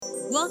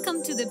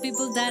Welcome to the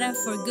People Data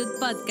for Good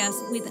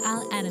podcast with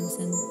Al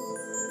Adamson.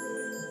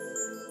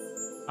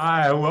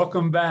 Hi,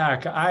 welcome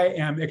back. I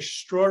am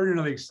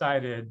extraordinarily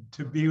excited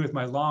to be with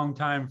my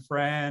longtime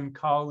friend,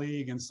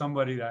 colleague, and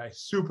somebody that I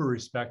super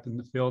respect in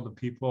the field of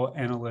people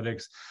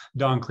analytics,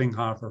 Dawn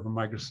Klinghoffer from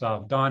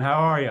Microsoft. Dawn,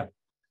 how are you?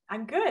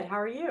 I'm good. How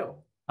are you?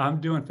 I'm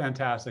doing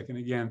fantastic. And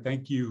again,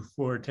 thank you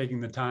for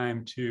taking the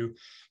time to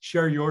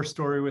share your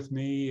story with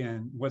me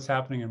and what's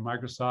happening in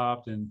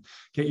Microsoft and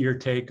get your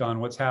take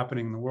on what's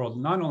happening in the world,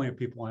 not only of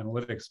people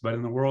analytics, but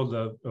in the world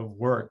of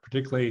work,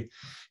 particularly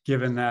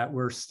given that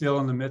we're still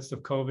in the midst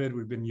of COVID.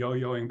 We've been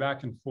yo-yoing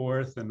back and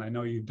forth. And I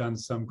know you've done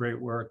some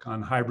great work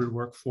on hybrid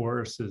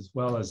workforce, as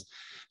well as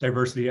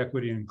diversity,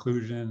 equity, and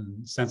inclusion,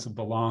 and sense of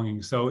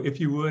belonging. So if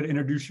you would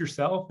introduce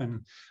yourself and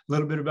a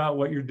little bit about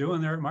what you're doing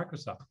there at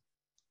Microsoft.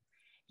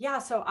 Yeah,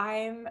 so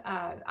I'm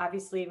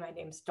obviously my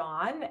name's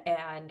Dawn,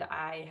 and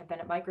I have been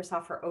at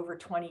Microsoft for over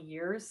 20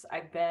 years.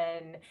 I've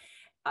been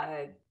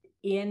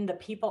in the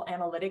people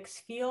analytics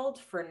field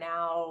for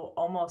now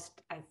almost,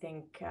 I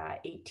think,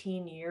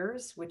 18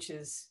 years, which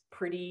is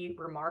pretty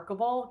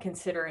remarkable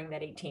considering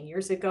that 18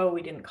 years ago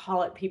we didn't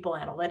call it people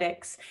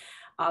analytics.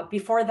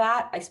 Before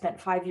that, I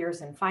spent 5 years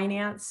in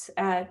finance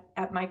at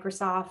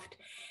Microsoft.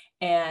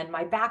 And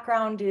my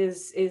background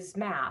is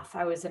math.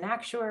 I was an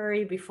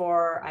actuary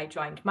before I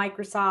joined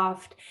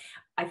Microsoft.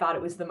 I thought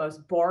it was the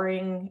most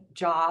boring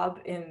job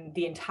in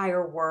the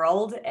entire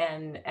world.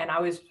 And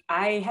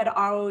I had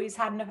always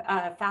had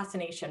a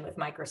fascination with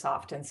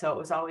Microsoft. And so it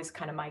was always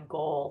kind of my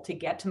goal to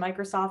get to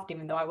Microsoft,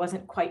 even though I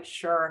wasn't quite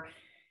sure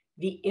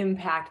the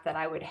impact that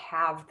I would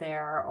have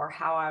there or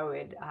how I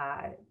would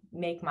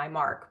make my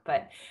mark.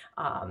 But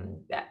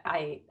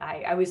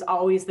I was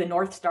always, the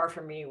North Star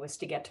for me was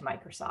to get to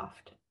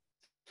Microsoft.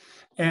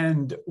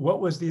 And what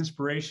was the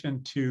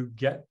inspiration to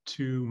get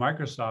to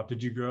Microsoft?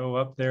 Did you grow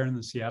up there in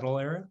the Seattle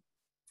area?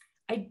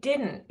 I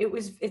didn't.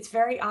 It's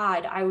very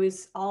odd. I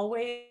was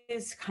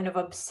always kind of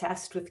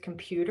obsessed with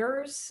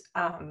computers.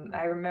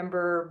 I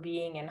remember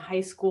being in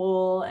high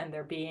school and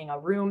there being a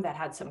room that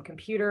had some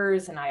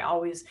computers, and I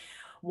always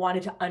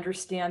wanted to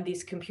understand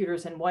these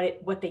computers and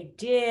what they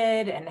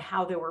did and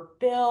how they were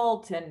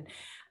built. And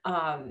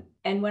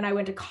when I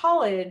went to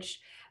college,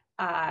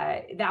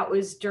 that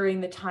was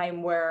during the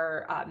time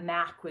where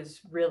Mac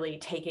was really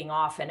taking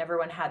off, and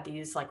everyone had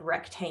these like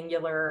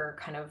rectangular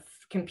kind of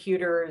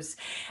computers.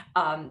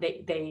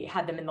 They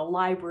had them in the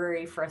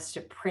library for us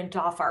to print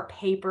off our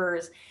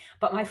papers.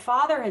 But my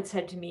father had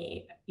said to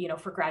me,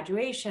 for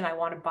graduation, I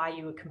want to buy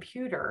you a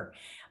computer.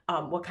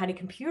 What kind of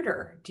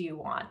computer do you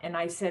want? And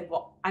I said,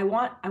 well, I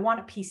want a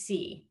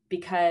PC,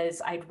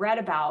 because I'd read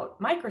about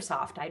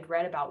Microsoft, I'd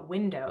read about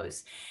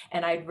Windows,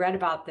 and I'd read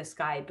about this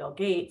guy, Bill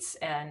Gates,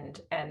 and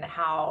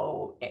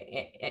how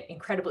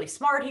incredibly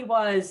smart he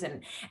was.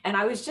 And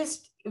I was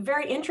just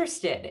very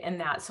interested in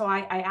that. So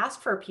I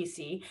asked for a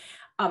PC.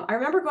 I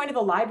remember going to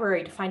the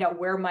library to find out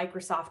where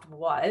Microsoft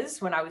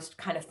was when I was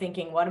kind of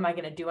thinking, what am I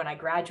going to do when I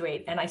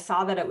graduate? And I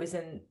saw that it was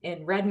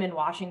in Redmond,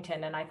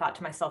 Washington. And I thought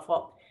to myself,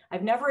 well,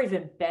 I've never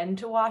even been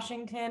to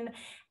Washington.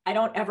 I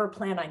don't ever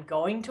plan on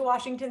going to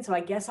Washington, so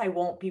I guess I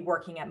won't be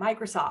working at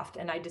Microsoft.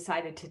 And I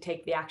decided to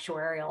take the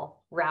actuarial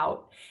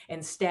route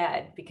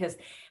instead, because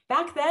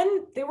back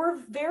then there were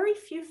very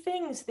few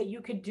things that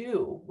you could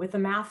do with a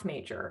math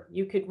major.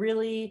 You could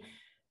really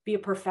be a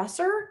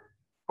professor,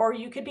 or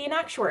you could be an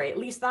actuary. At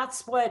least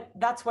that's what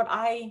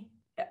I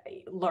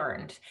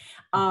learned.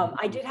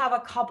 I did have a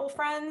couple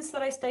friends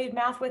that I studied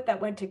math with that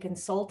went to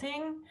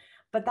consulting,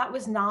 but that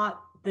was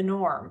not the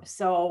norm.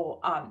 So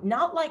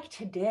not like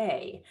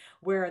today,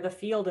 where the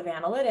field of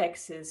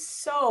analytics is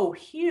so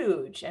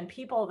huge and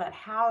people that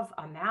have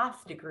a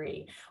math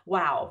degree,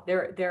 wow,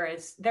 there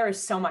is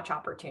so much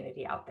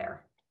opportunity out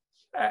there.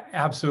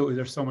 Absolutely.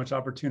 There's so much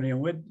opportunity.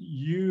 And what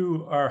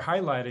you are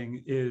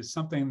highlighting is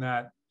something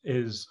that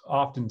is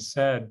often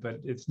said, but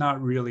it's not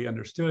really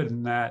understood,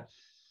 in that,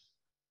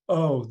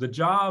 the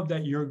job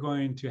that you're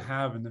going to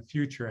have in the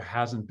future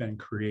hasn't been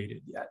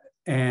created yet.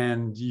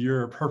 And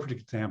you're a perfect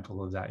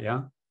example of that,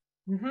 yeah?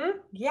 Mm-hmm.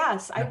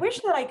 Yes, I wish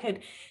that I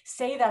could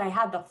say that I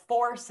had the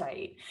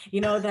foresight,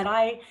 that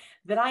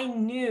I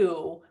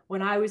knew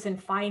when I was in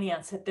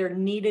finance that there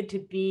needed to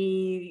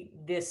be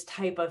this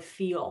type of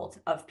field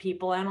of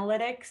people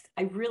analytics.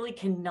 I really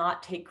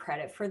cannot take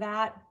credit for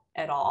that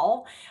at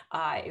all.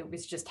 It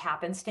was just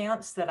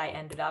happenstance that I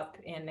ended up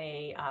in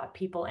a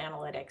people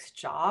analytics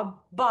job.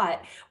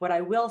 But what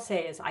I will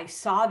say is I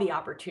saw the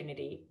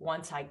opportunity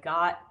once I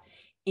got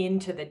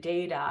into the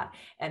data,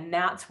 and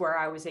that's where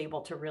I was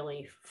able to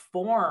really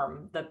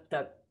form the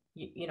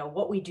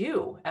what we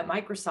do at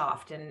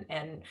Microsoft,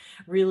 and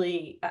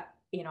really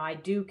I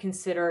do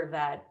consider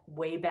that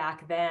way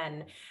back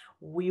then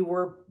we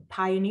were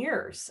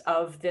pioneers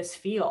of this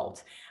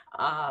field.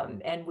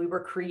 And we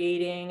were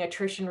creating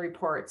attrition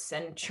reports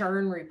and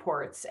churn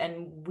reports,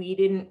 and we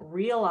didn't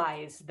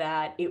realize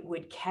that it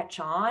would catch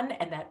on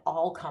and that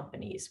all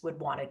companies would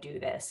want to do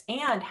this,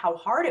 and how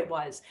hard it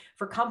was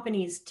for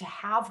companies to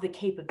have the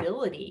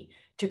capability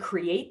to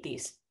create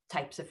these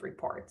types of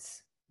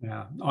reports.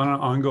 Yeah, on an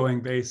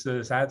ongoing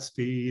basis, at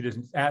speed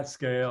and at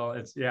scale.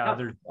 It's Yep.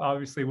 there's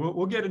obviously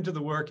we'll get into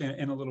the work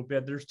in a little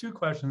bit. There's two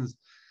questions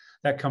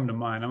that come to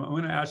mind. I'm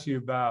going to ask you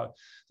about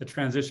the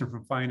transition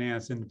from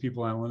finance into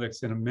people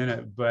analytics in a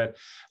minute, but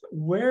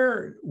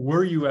where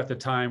were you at the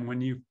time when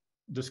you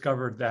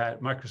discovered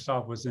that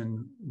Microsoft was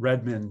in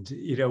Redmond?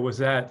 Was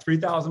that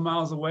 3,000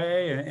 miles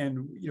away?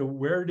 And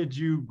where did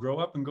you grow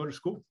up and go to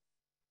school?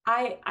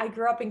 I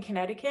grew up in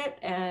Connecticut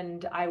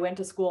and I went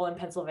to school in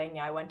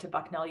Pennsylvania. I went to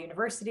Bucknell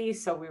University,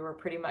 so we were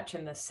pretty much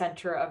in the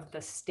center of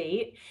the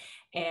state.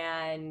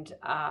 And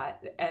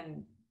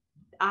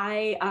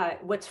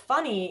what's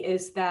funny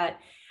is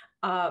that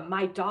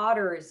my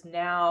daughter is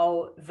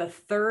now the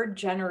third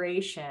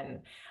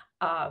generation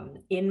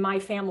in my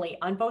family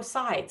on both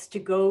sides to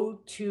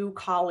go to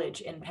college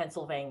in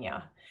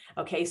Pennsylvania.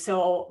 Okay,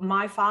 so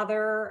my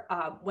father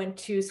went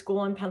to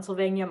school in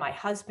Pennsylvania. My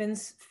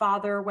husband's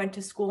father went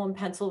to school in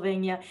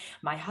Pennsylvania.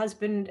 My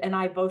husband and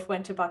I both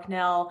went to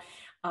Bucknell.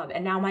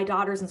 And now my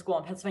daughter's in school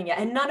in Pennsylvania.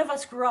 And none of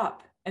us grew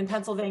up in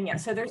Pennsylvania.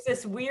 So there's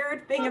this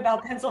weird thing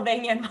about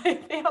Pennsylvania in my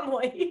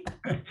family.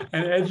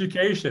 And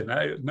education,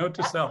 note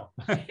to self.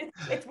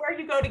 It's where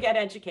you go to get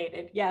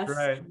educated. Yes.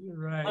 Right.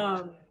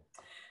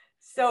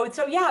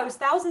 So yeah, I was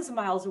thousands of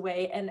miles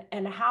away,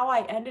 and how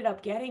I ended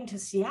up getting to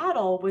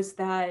Seattle was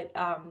that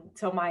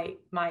so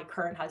my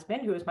current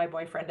husband, who was my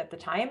boyfriend at the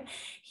time,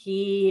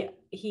 he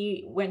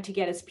went to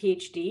get his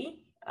PhD.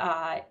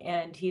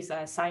 And he's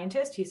a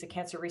scientist, he's a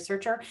cancer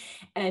researcher,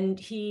 and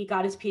he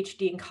got his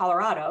PhD in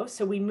Colorado.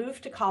 So we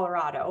moved to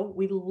Colorado.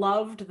 We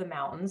loved the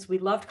mountains. We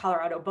loved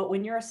Colorado. But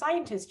when you're a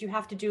scientist, you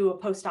have to do a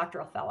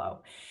postdoctoral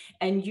fellow.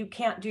 And you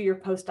can't do your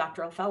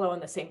postdoctoral fellow in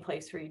the same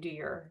place where you do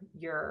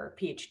your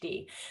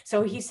PhD.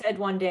 So he said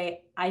one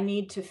day, I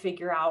need to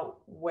figure out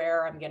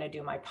where I'm going to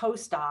do my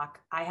postdoc.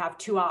 I have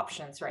two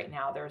options right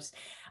now. There's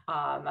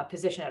a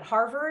position at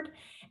Harvard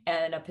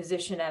and a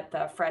position at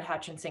the Fred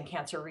Hutchinson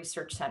Cancer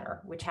Research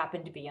Center, which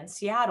happened to be in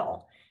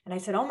Seattle. And I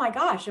said, oh my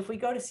gosh, if we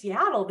go to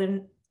Seattle,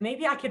 then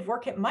maybe I could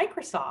work at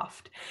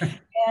Microsoft.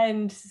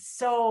 And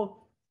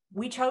so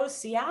we chose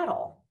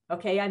Seattle.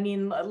 Okay. I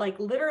mean, like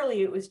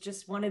literally, it was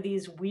just one of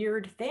these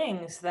weird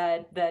things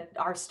that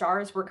our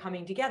stars were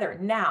coming together.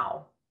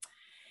 Now,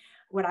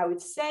 what I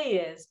would say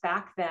is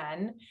back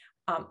then,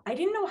 I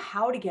didn't know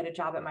how to get a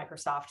job at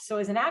Microsoft. So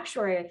as an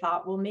actuary, I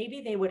thought, well,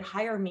 maybe they would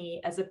hire me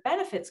as a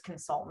benefits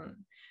consultant.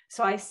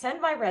 So I sent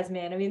my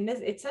resume, and I mean,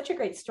 it's such a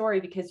great story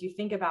because you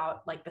think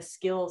about like the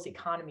skills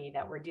economy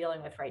that we're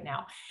dealing with right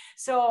now.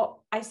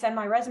 So I send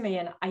my resume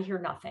and I hear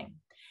nothing.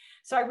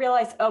 So I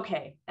realized,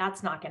 okay,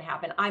 that's not going to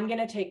happen. I'm going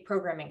to take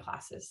programming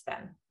classes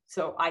then,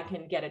 so I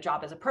can get a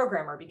job as a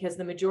programmer, because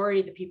the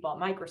majority of the people at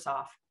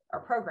Microsoft are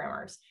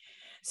programmers.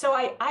 So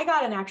I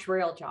got an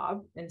actuarial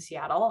job in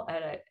Seattle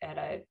at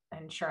an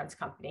insurance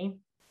company,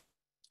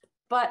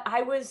 but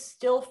I was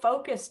still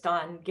focused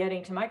on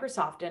getting to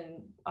Microsoft.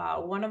 And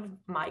one of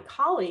my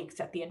colleagues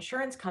at the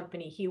insurance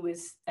company, he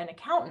was an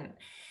accountant,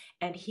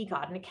 and he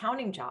got an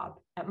accounting job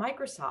at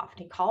Microsoft.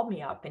 He called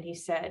me up and he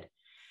said,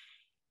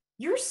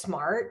 you're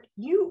smart.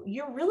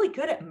 You're really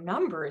good at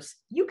numbers.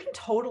 You can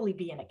totally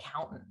be an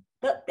accountant.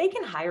 They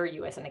can hire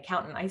you as an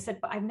accountant. I said,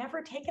 but I've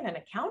never taken an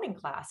accounting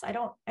class. I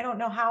don't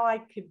know how I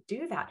could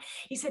do that.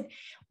 He said,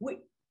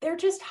 they're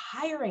just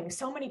hiring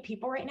so many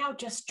people right now.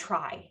 Just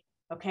try.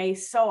 Okay.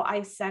 So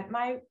I sent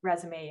my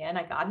resume in,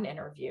 I got an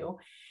interview.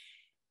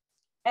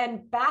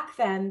 And back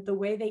then, the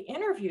way they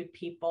interviewed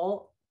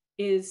people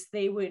is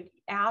they would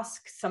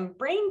ask some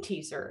brain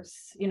teasers.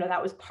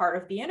 That was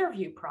part of the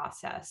interview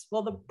process.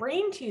 Well, the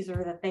brain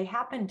teaser that they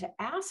happened to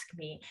ask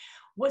me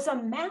was a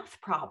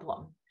math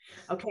problem.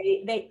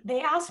 Okay,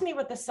 they asked me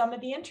what the sum of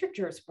the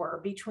integers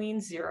were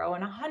between 0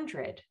 and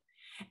 100.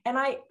 And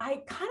I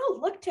kind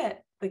of looked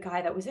at the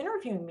guy that was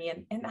interviewing me,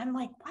 and I'm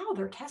like, wow,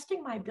 they're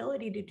testing my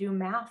ability to do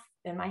math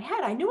in my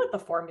head. I knew what the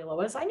formula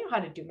was. I knew how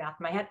to do math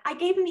in my head. I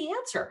gave him the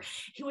answer.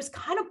 He was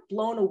kind of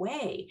blown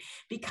away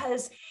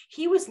because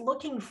he was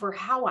looking for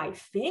how I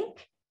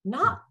think,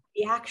 not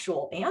the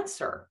actual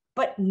answer.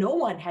 But no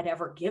one had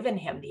ever given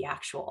him the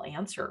actual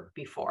answer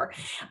before.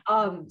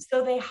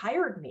 So they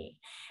hired me,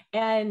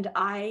 and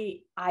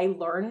I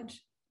learned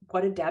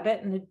what a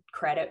debit and a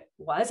credit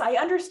was. I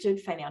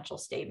understood financial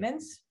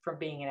statements from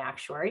being an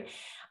actuary.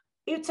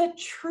 It's a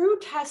true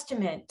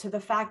testament to the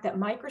fact that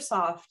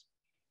Microsoft,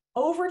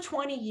 over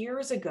 20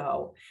 years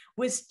ago,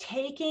 was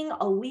taking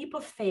a leap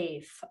of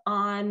faith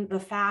on the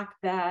fact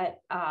that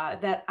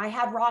that I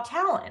had raw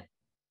talent.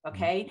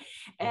 Okay.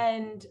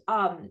 And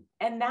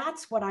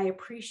that's what I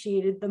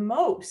appreciated the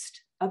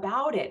most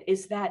about it,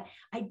 is that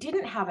I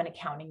didn't have an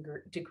accounting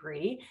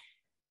degree.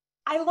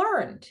 I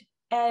learned.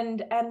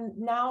 And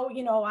now,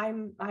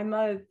 I'm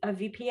a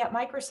VP at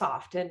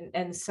Microsoft.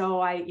 And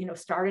so I,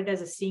 started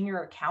as a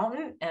senior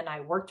accountant, and I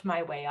worked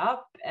my way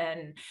up,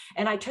 and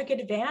I took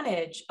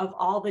advantage of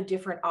all the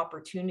different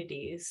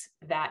opportunities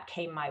that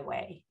came my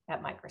way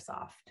at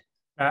Microsoft.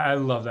 I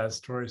love that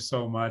story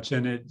so much.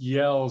 And it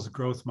yells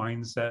growth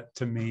mindset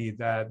to me,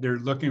 that they're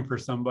looking for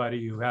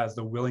somebody who has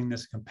the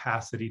willingness,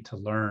 capacity to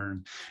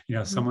learn,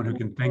 someone who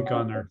can think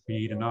on their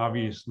feet. And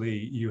obviously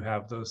you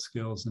have those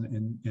skills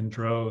in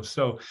droves.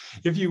 So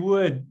if you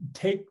would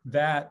take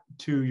that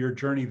to your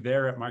journey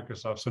there at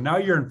Microsoft. So now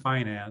you're in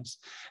finance,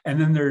 and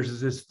then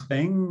there's this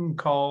thing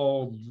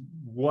called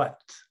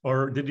what?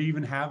 Or did it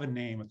even have a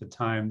name at the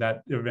time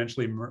that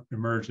eventually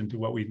emerged into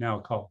what we now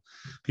call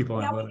people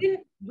analytics?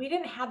 We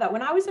didn't have that.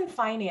 When I was in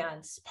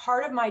finance,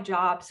 part of my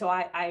job, so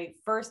I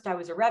first I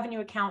was a revenue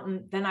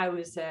accountant, then I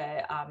was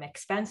a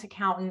expense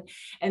accountant,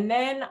 and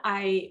then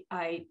I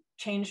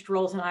changed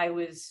roles and I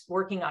was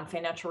working on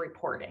financial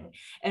reporting.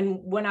 And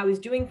when I was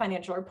doing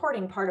financial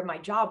reporting, part of my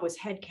job was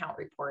headcount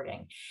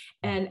reporting.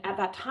 And at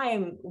that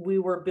time, we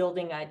were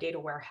building a data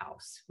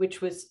warehouse,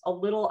 which was a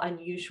little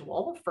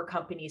unusual for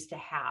companies to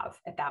have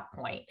at that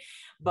point.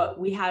 But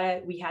we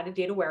had a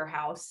data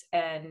warehouse,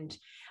 and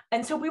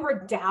so we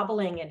were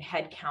dabbling in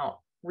headcount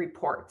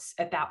reports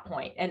at that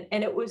point.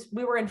 And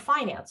we were in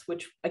finance,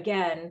 which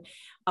again,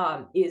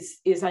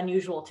 is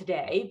unusual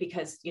today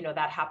because,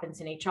 that happens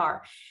in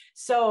HR.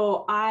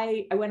 So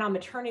I went on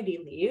maternity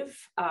leave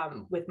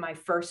with my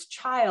first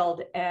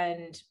child.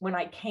 And when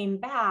I came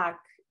back,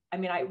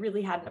 I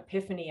really had an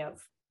epiphany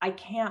of, I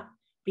can't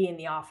be in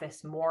the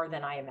office more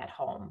than I am at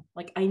home.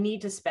 Like, I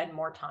need to spend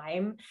more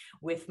time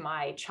with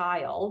my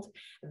child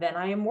than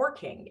I am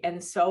working.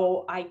 And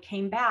so I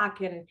came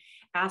back and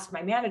asked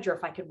my manager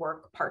if I could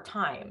work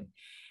part-time.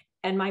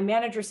 And my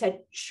manager said,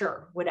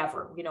 sure,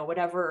 whatever,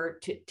 whatever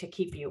to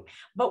keep you.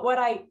 But what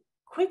I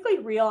quickly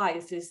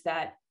realized is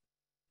that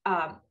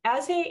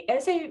as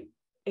a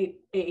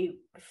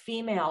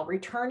female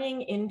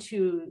returning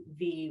into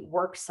the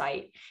work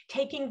site,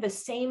 taking the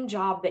same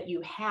job that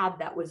you had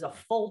that was a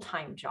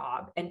full-time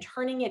job and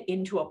turning it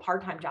into a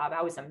part-time job.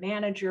 I was a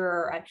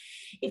manager.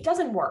 It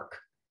doesn't work.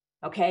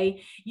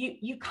 Okay.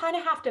 You kind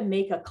of have to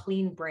make a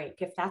clean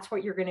break. If that's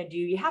what you're going to do,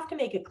 you have to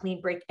make a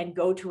clean break and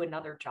go to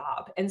another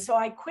job. And so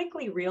I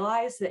quickly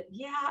realized that,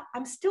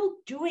 I'm still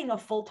doing a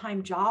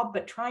full-time job,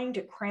 but trying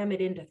to cram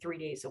it into 3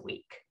 days a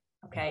week.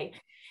 Okay.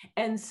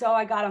 And so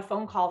I got a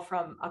phone call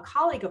from a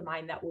colleague of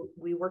mine that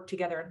we worked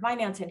together in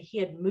finance, and he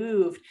had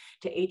moved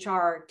to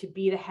HR to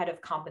be the head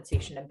of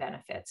compensation and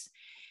benefits.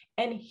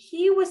 And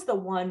he was the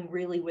one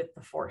really with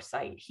the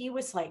foresight. He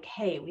was like,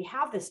 hey, we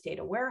have this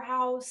data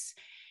warehouse.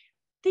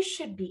 This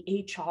should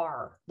be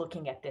HR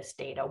looking at this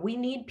data. We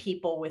need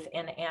people with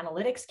an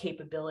analytics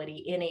capability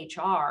in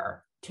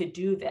HR to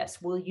do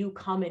this. Will you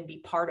come and be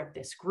part of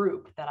this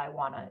group that I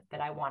want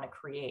to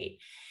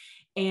create?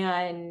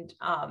 And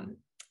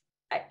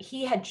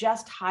he had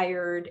just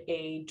hired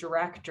a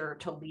director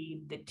to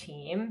lead the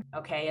team.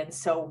 Okay. And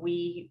so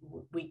we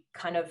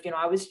kind of,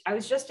 I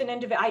was just an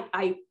individual.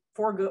 I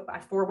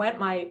forewent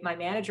my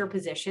manager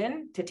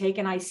position to take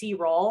an IC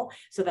role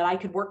so that I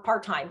could work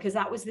part-time, because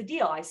that was the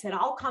deal. I said,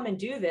 I'll come and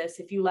do this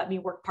if you let me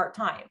work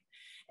part-time.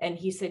 And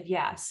he said,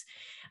 yes.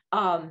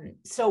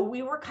 So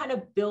we were kind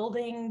of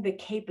building the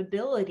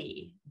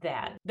capability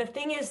then. The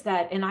thing is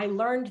that, and I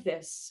learned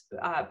this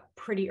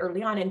pretty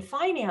early on in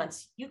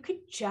finance, you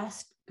could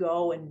just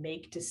go and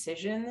make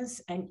decisions,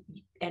 and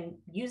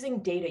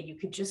using data, you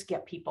could just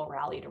get people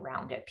rallied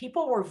around it.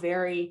 People were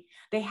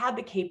they had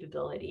the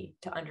capability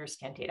to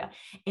understand data.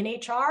 In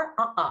HR,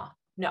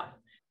 no.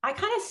 I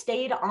kind of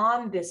stayed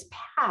on this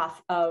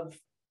path of,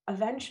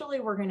 eventually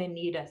we're going to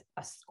need a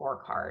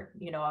scorecard,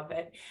 of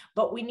it,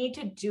 but we need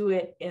to do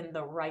it in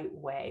the right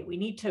way. We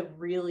need to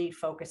really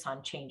focus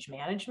on change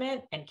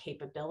management and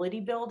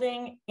capability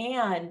building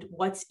and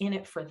what's in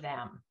it for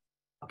them.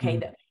 Okay.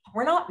 Mm-hmm.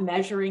 We're not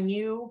measuring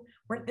you.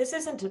 This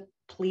isn't a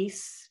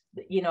police,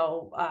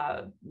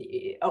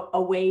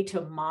 a way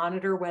to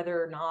monitor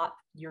whether or not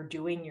you're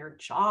doing your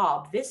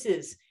job. This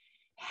is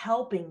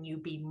helping you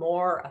be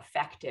more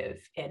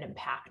effective and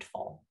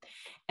impactful.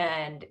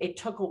 And it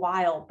took a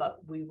while, but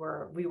we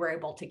were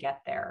able to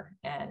get there.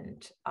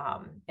 And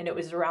it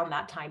was around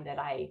that time that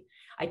I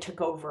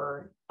took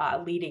over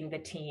leading the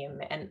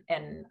team,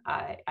 and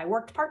I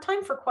worked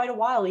part-time for quite a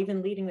while.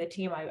 Even leading the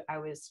team, I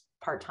was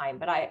part-time,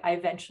 but I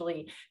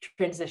eventually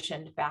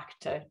transitioned back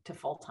to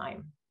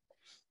full-time.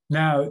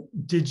 Now,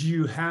 did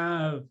you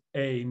have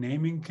a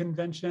naming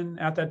convention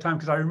at that time?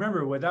 Because I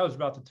remember that was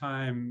about the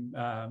time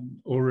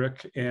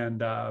Ulrich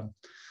and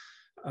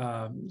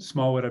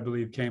Smallwood, I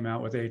believe, came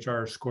out with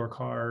HR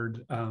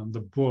Scorecard,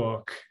 the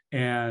book.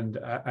 And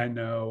I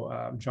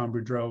know John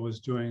Boudreau was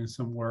doing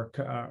some work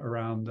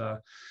around,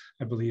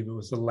 I believe it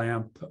was the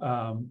LAMP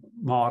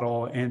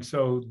model. And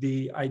so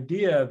the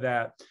idea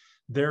that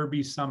there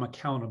be some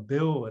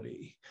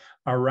accountability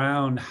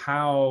around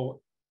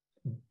how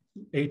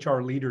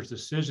HR leaders'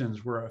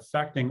 decisions were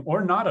affecting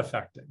or not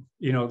affecting,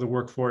 the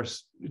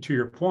workforce, to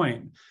your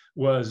point,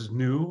 was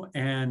new.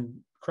 And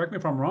correct me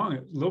if I'm wrong,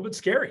 a little bit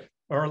scary,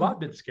 or a lot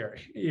bit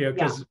scary,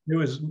 because it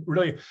was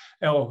really,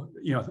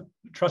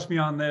 trust me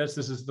on this.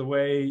 This is the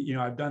way,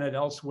 I've done it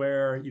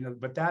elsewhere,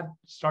 but that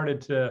started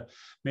to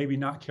maybe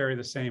not carry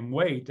the same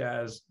weight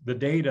as the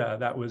data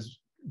that was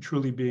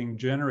truly being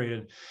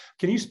generated.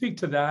 Can you speak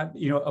to that,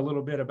 a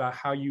little bit about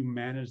how you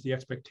manage the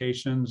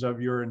expectations of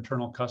your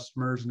internal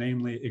customers,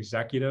 namely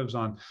executives,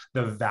 on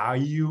the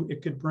value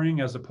it could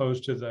bring as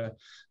opposed to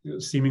the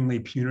seemingly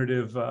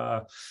punitive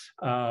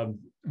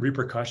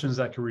repercussions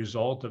that could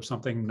result of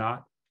something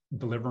not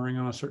delivering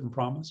on a certain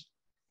promise?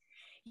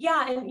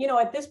 Yeah. And,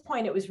 at this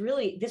point,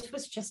 this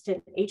was just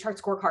an HR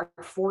scorecard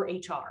for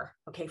HR,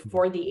 okay,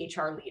 for the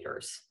HR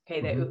leaders,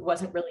 okay, that it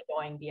wasn't really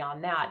going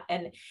beyond that.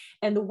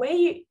 And the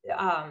way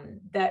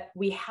that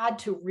we had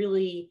to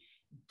really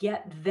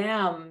get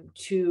them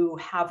to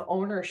have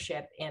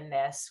ownership in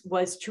this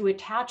was to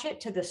attach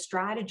it to the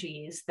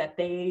strategies that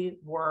they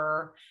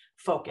were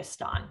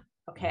focused on.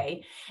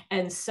 Okay.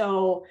 And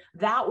so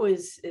that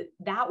was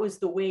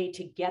the way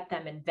to get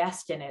them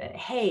invested in it.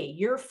 Hey,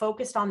 you're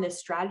focused on this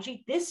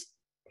strategy.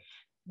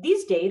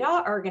 These data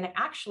are going to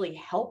actually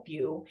help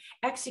you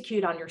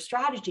execute on your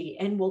strategy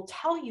and will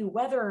tell you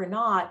whether or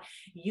not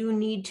you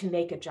need to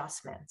make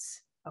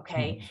adjustments.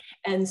 Okay.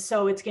 And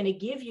so it's going to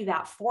give you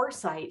that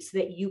foresight so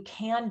that you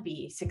can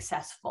be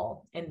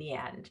successful in the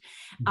end.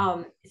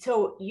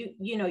 So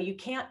you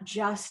can't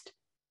just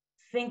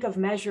think of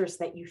measures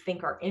that you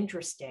think are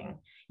interesting.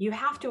 You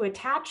have to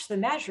attach the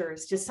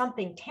measures to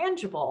something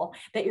tangible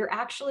that you're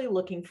actually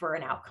looking for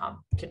an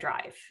outcome to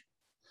drive.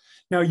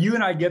 Now, you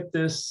and I get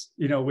this,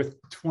 with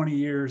 20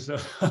 years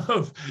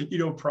of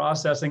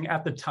processing.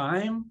 At the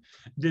time,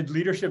 did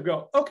leadership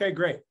go, okay,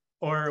 great?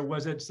 Or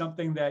was it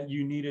something that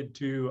you needed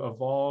to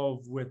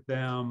evolve with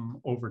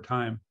them over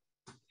time?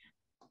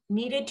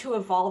 Needed to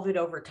evolve it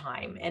over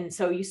time. And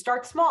so you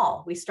start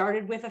small. We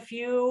started with a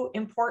few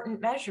important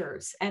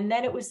measures. And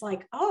then it was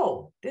like,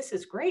 oh, this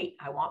is great.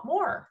 I want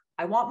more.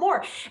 I want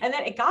more. And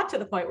then it got to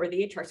the point where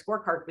the HR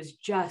scorecard was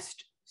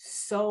just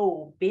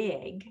so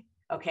big,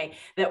 okay,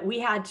 that we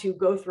had to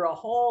go through a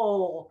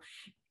whole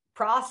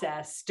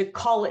process to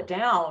cull it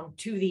down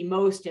to the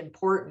most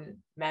important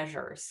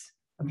measures.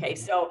 Okay,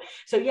 so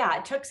yeah,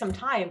 it took some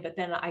time, but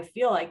then I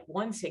feel like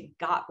once it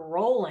got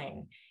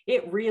rolling,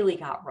 it really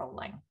got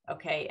rolling.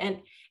 Okay, and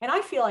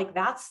I feel like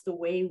that's the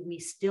way we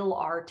still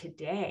are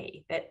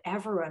today, that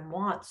everyone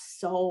wants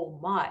so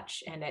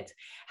much. And it's,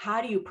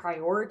 how do you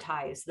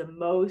prioritize the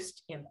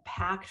most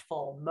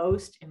impactful,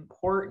 most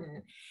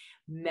important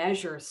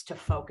measures to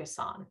focus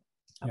on?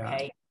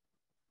 Okay.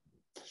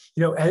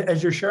 Yeah.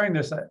 As you're sharing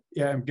this,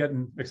 I'm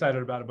getting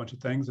excited about a bunch of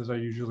things, as I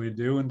usually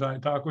do when I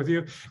talk with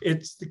you.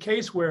 It's the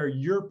case where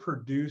you're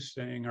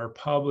producing or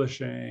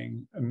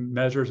publishing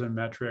measures and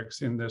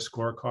metrics in this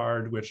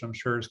scorecard, which I'm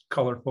sure is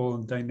colorful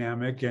and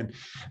dynamic,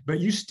 but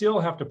you still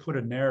have to put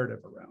a narrative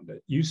around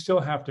it. You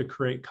still have to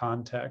create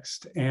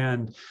context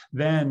and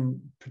then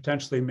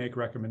potentially make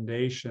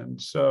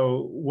recommendations.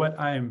 So what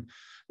I'm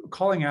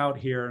calling out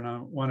here, and I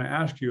want to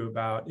ask you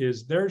about,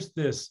 is there's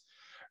this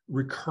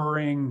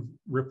recurring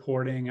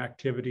reporting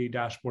activity,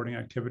 dashboarding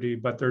activity,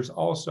 but there's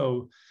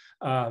also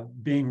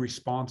being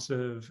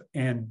responsive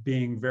and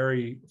being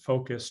very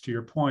focused, to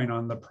your point,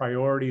 on the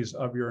priorities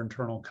of your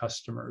internal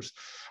customers.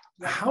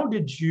 How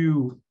did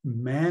you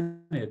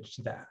manage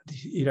that?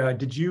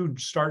 Did you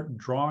start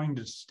drawing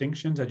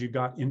distinctions as you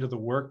got into the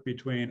work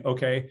between,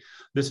 okay,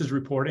 this is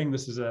reporting,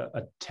 this is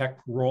a tech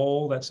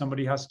role that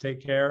somebody has to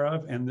take care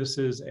of, and this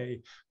is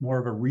more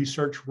of a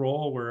research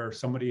role where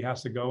somebody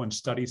has to go and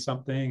study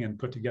something and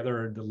put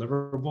together a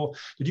deliverable?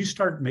 Did you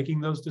start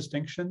making those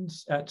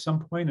distinctions at some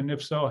point? And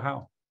if so,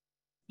 how?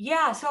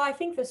 Yeah, so I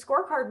think the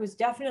scorecard was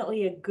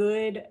definitely a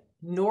good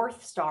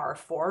North Star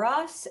for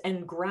us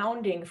and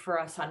grounding for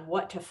us on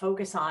what to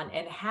focus on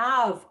and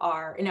have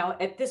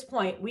at this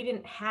point, we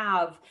didn't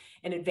have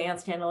an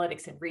advanced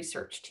analytics and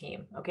research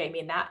team. Okay. I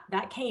mean,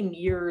 that came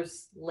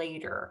years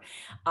later,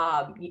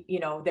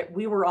 that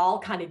we were all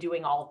kind of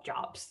doing all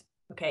jobs.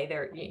 Okay.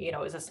 It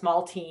was a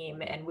small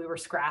team and we were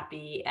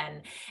scrappy.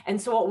 And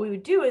so what we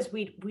would do is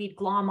we'd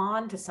glom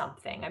on to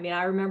something. I mean,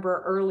 I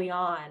remember early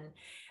on,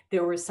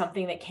 there was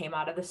something that came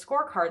out of the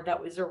scorecard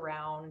that was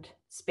around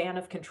span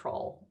of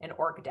control and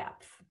org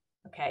depth.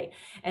 Okay.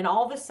 And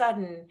all of a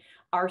sudden,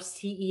 our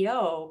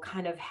CEO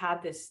kind of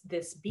had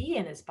this bee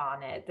in his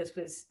bonnet. This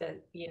was,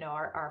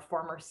 our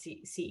former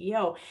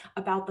CEO,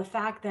 about the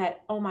fact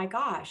that, oh my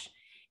gosh,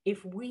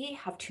 if we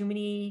have too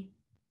many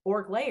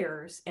org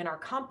layers in our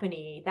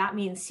company, that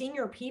means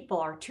senior people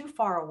are too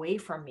far away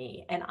from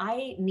me and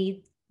I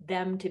need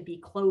them to be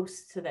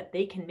close so that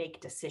they can make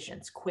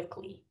decisions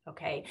quickly.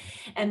 Okay.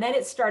 And then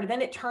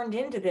it turned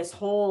into this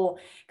whole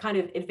kind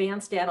of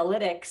advanced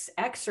analytics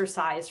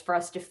exercise for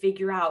us to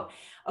figure out,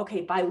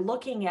 okay, by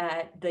looking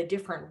at the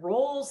different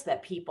roles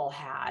that people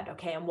had,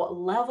 okay, and what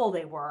level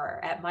they were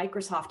at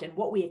Microsoft and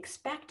what we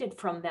expected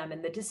from them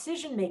and the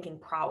decision-making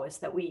prowess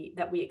that we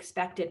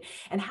expected,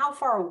 and how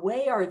far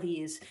away are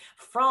these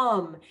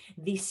from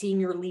the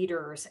senior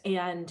leaders.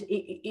 And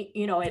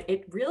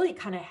it really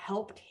kind of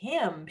helped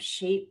him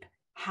shape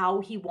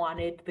how he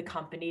wanted the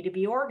company to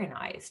be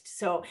organized.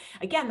 So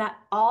again, that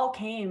all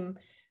came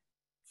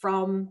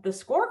from the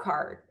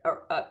scorecard,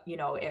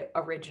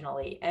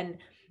 originally. And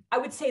I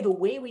would say the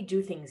way we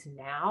do things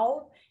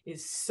now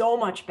is so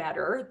much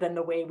better than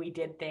the way we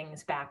did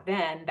things back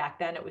then. Back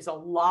then, it was a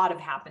lot of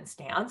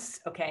happenstance,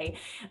 okay?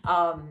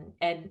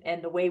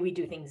 And the way we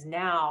do things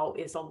now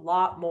is a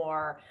lot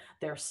more,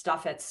 there's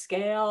stuff at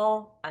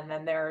scale, and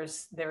then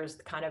there's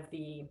kind of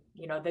the,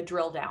 you know, the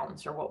drill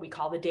downs, or what we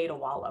call the data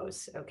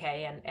wallows,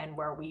 okay? And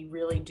where we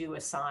really do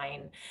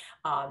assign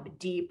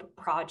deep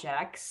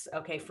projects,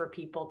 okay, for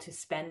people to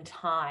spend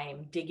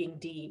time digging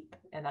deep,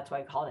 and that's why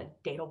I call it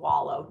data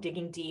wallow,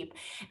 digging deep,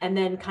 and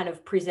then kind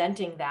of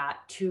presenting that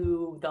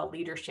to the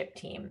leadership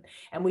team.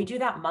 And we do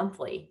that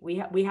monthly.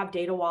 We have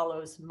data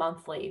wallows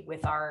monthly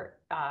with our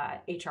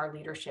HR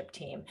leadership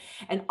team.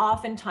 And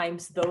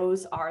oftentimes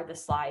those are the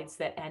slides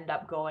that end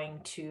up going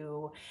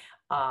to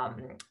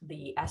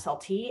the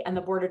SLT and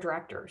the board of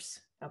directors.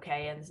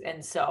 Okay.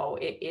 And so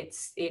it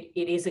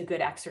is a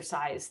good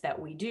exercise that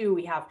we do.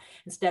 We have,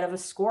 instead of a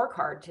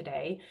scorecard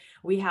today,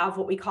 we have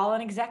what we call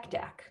an exec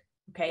deck.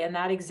 Okay. And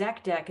that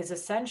exec deck is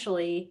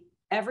essentially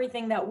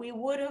everything that we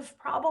would have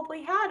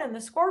probably had in the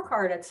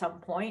scorecard at some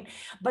point,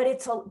 but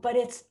it's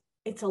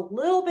a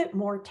little bit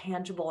more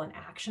tangible and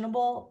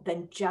actionable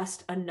than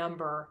just a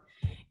number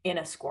in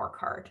a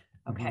scorecard.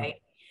 Okay.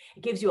 Mm-hmm.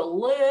 It gives you a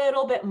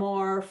little bit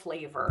more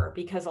flavor,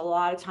 because a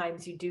lot of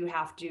times you do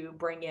have to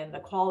bring in the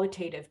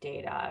qualitative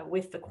data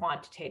with the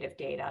quantitative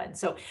data. And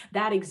so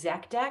that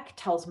exec deck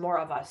tells more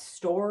of a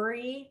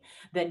story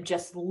than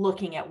just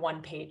looking at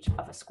one page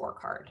of a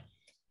scorecard.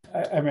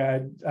 I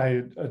mean,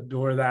 I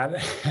adore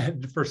that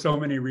for so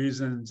many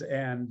reasons.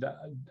 And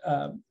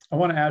I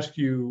want to ask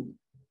you,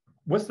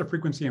 what's the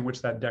frequency in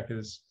which that deck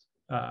is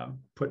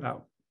put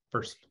out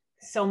first?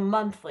 So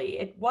monthly.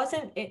 It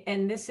wasn't,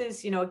 and this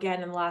is, you know,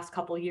 again, in the last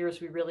couple of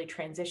years, we really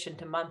transitioned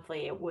to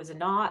monthly. It was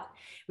not,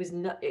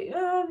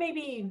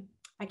 maybe,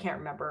 I can't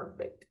remember,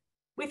 but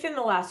within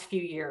the last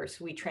few years,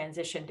 we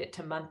transitioned it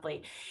to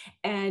monthly.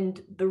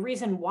 And the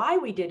reason why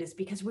we did is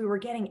because we were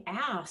getting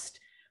asked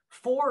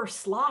 4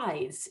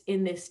 slides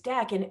in this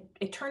deck, and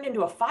it turned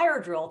into a fire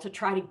drill to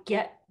try to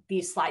get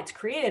these slides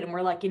created. And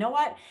we're like, you know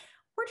what?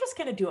 We're just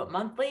going to do it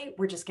monthly.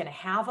 We're just going to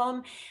have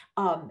them.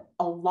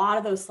 A lot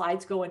of those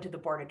slides go into the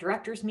board of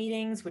directors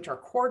meetings, which are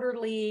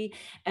quarterly.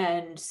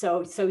 And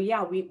so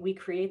yeah, we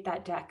create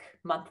that deck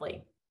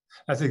monthly.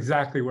 That's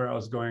exactly where I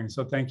was going.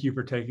 So thank you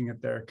for taking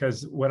it there,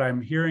 because what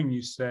I'm hearing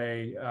you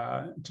say,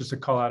 just to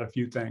call out a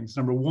few things.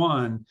 Number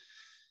one,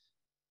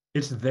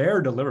 it's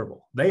their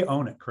deliverable. They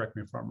own it. Correct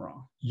me if I'm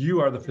wrong.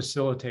 You are the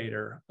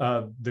facilitator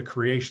of the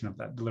creation of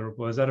that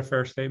deliverable. Is that a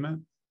fair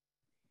statement?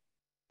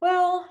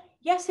 Well,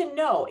 yes and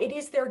no. It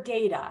is their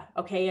data.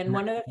 Okay. And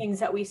one of the things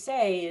that we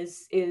say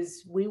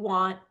is we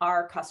want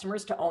our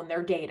customers to own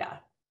their data.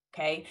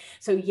 Okay.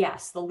 So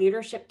yes, the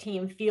leadership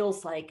team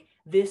feels like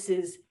this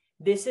is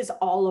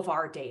all of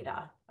our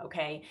data.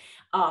 Okay.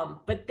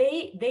 But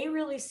they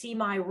really see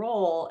my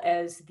role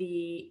as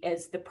the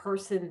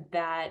person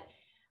that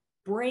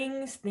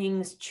brings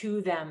things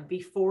to them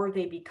before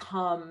they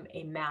become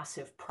a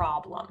massive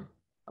problem.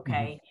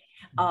 Okay.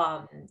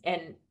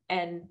 Mm-hmm.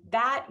 And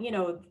that, you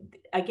know,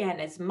 again,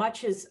 as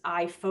much as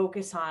I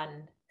focus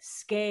on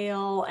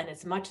scale and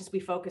as much as we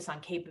focus on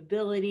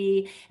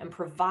capability and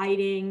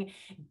providing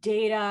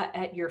data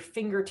at your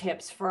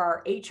fingertips for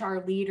our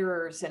HR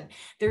leaders, and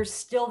there's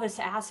still this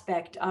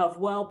aspect of,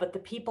 well, but the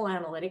people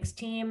analytics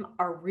team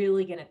are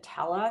really going to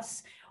tell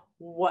us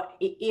what,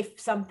 if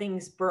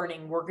something's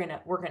burning, we're going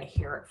to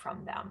hear it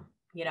from them,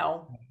 you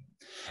know?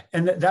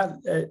 And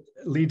that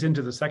leads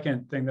into the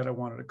second thing that I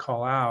wanted to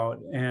call out,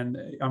 and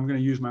I'm going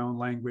to use my own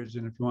language,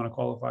 and if you want to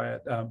qualify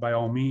it, by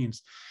all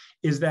means,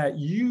 is that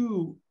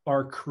you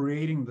are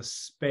creating the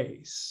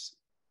space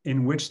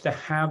in which to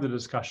have the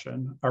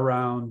discussion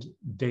around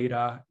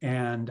data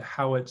and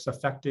how it's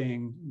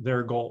affecting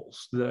their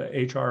goals, the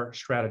HR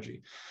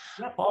strategy.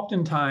 Yep.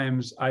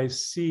 Oftentimes I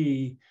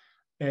see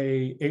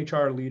a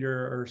HR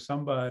leader or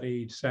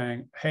somebody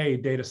saying, hey,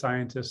 data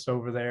scientists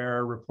over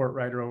there, report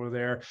writer over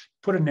there,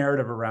 put a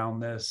narrative around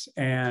this.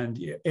 And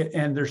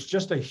there's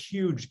just a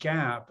huge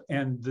gap,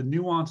 and the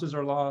nuances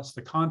are lost,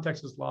 the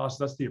context is lost,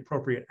 thus the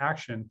appropriate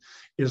action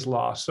is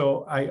lost.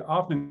 So I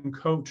often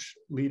coach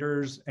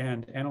leaders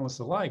and analysts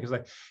alike, is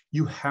like,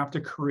 you have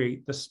to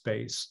create the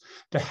space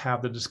to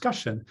have the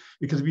discussion,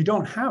 because if you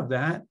don't have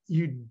that,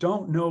 you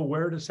don't know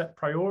where to set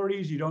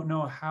priorities, you don't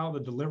know how the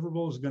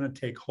deliverable is going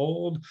to take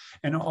hold,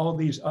 and all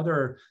these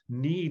other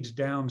needs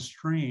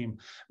downstream.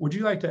 Would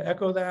you like to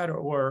echo that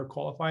or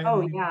qualify it?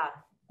 Oh, yeah.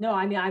 No,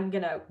 I mean, I'm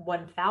going to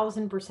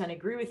 1000%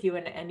 agree with you,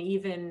 and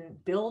even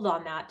build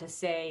on that to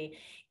say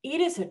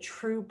it is a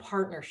true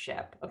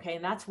partnership. Okay.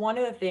 And that's one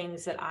of the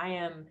things that I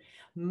am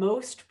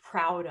most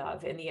proud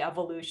of in the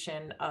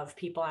evolution of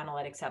people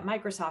analytics at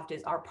Microsoft,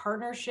 is our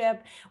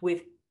partnership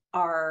with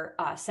our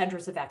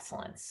centers of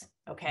excellence.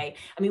 Okay.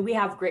 I mean, we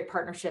have great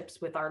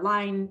partnerships with our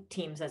line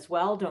teams as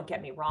well, don't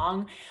get me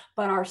wrong,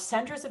 but our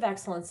centers of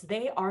excellence,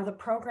 they are the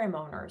program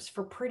owners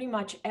for pretty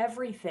much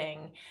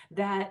everything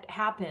that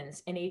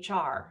happens in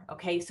HR.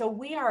 Okay. So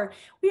we are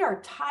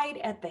tied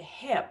at the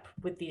hip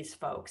with these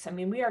folks. I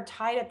mean, we are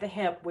tied at the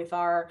hip with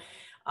our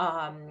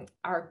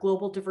our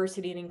global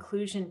diversity and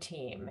inclusion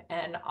team,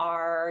 and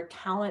our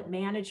talent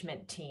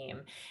management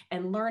team,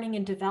 and learning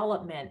and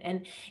development.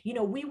 And,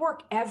 we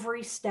work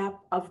every step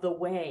of the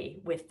way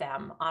with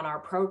them on our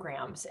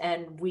programs.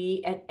 And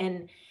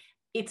and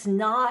it's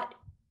not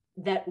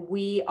that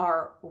we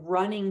are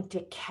running to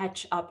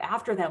catch up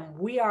after them.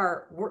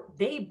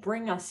 They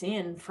bring us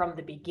in from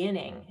the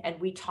beginning, and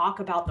we talk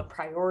about the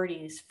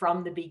priorities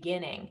from the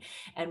beginning,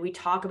 and we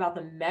talk about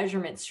the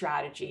measurement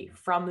strategy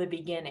from the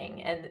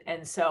beginning.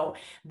 And so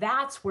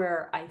that's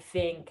where I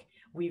think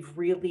we've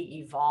really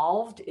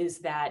evolved, is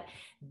that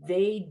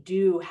they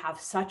do have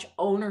such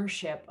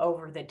ownership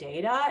over the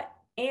data,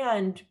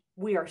 and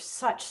we are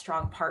such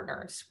strong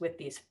partners with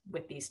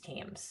these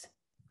teams.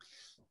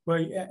 Well,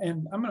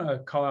 and I'm going to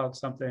call out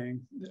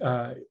something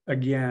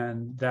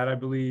again that I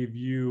believe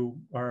you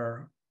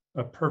are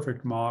a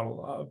perfect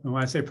model of. And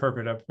when I say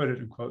perfect, I put it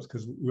in quotes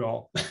because we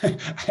all,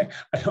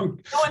 I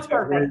don't. No one's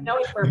perfect. No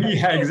one's perfect.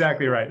 Yeah,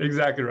 exactly right.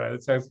 Exactly right.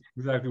 That's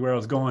exactly where I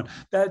was going.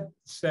 That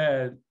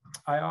said,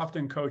 I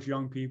often coach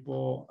young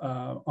people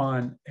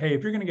on, hey,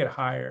 if you're going to get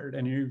hired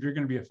and if you're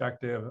going to be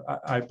effective,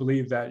 I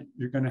believe that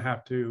you're going to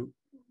have to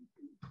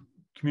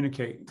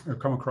communicate or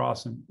come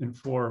across in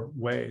 4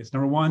 ways.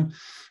 Number one,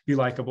 be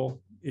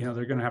likable. They're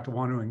going to have to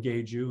want to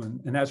engage you,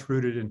 and that's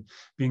rooted in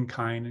being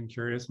kind and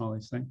curious and all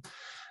these things.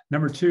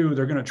 Number two,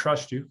 they're going to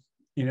trust you,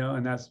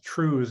 and that's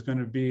true is going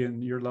to be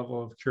in your level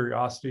of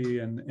curiosity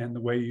and the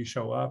way you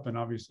show up, and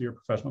obviously your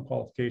professional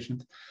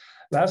qualifications.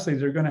 Lastly,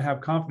 they're going to have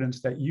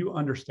confidence that you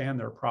understand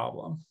their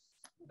problem.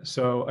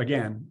 So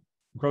again,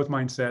 growth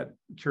mindset,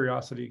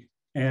 curiosity,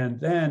 and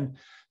then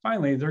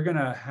finally, they're going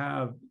to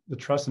have the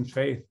trust and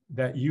faith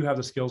that you have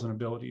the skills and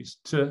abilities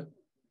to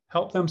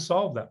help them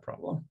solve that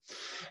problem.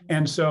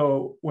 And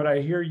so what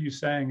I hear you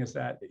saying is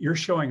that you're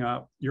showing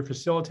up, you're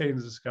facilitating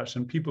the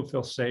discussion, people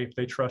feel safe,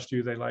 they trust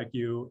you, they like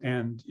you,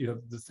 and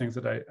the things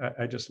that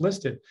I just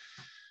listed.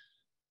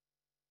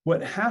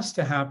 What has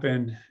to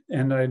happen,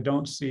 and I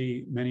don't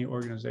see many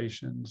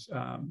organizations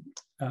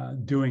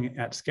doing it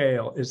at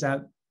scale, is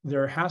that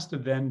there has to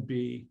then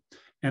be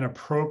an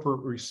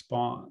appropriate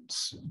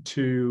response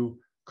to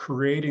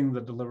creating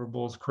the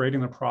deliverables, creating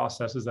the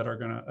processes that are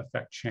going to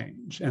affect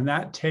change. And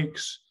that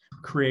takes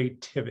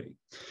creativity,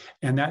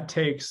 and that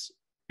takes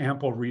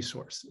ample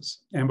resources.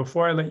 And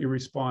before I let you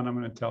respond, I'm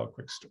going to tell a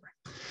quick story,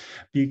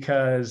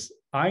 because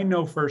I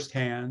know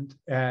firsthand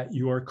at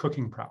your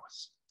cooking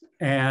prowess.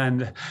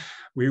 And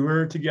we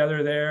were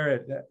together there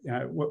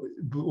at, what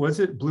was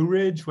it, Blue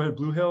Ridge? What,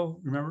 Blue Hill?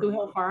 Remember? Blue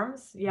Hill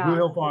Farms? Yeah. Blue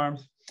Hill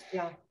Farms.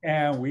 Yeah.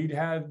 And we'd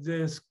had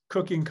this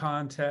cooking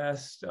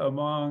contest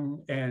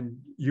and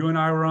you and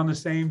I were on the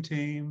same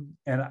team.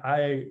 And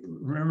I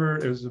remember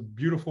it was a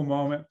beautiful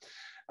moment.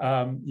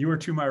 You were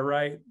to my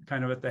right,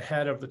 kind of at the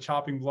head of the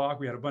chopping block.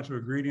 We had a bunch of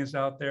ingredients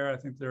out there. I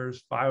think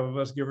there's 5 of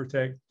us, give or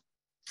take.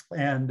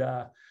 And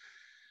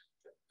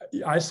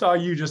I saw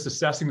you just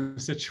assessing the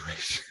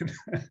situation.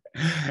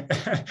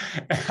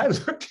 And I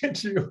looked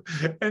at you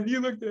and you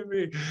looked at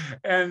me,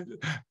 and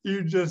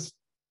you just,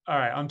 all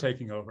right, I'm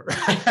taking over.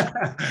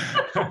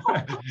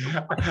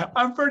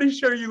 I'm pretty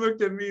sure you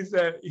looked at me and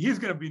said, he's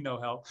going to be no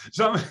help.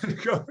 So I'm going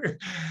to go over.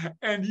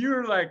 And you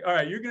were like, all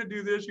right, you're going to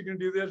do this, you're going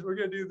to do this, we're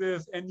going to do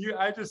this. And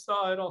I just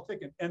saw it all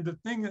thicken. And the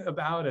thing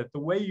about it, the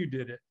way you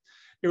did it,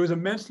 it was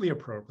immensely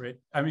appropriate.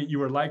 I mean, you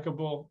were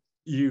likable.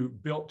 You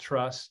built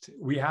trust.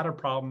 We had a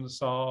problem to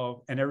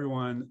solve, and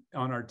everyone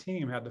on our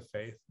team had the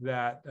faith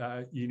that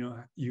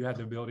you had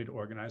the ability to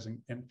organize,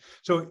 and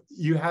so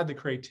you had the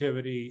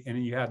creativity,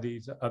 and you had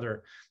these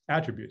other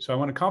attributes. So I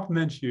want to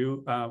compliment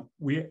you.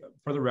 We,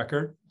 for the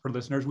record, for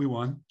listeners, we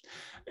won.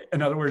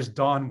 In other words,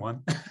 Dawn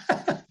won.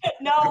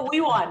 No,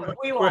 we won.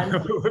 We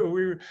won.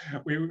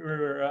 we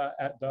were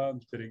at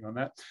Dawn's bidding on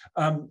that.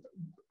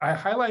 I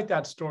highlight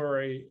that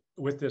story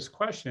with this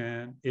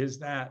question: is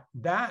that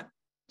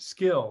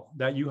skill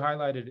that you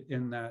highlighted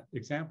in that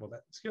example,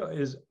 that skill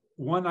is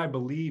one I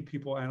believe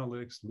people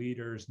analytics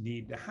leaders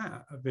need to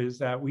have, is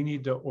that we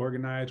need to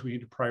organize, we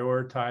need to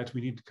prioritize, we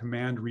need to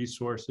command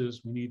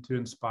resources, we need to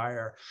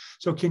inspire.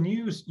 So can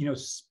you,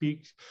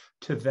 speak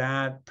to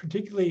that,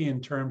 particularly in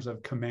terms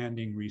of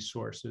commanding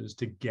resources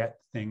to get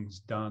things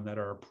done that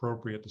are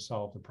appropriate to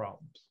solve the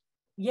problems?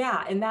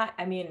 Yeah, and that,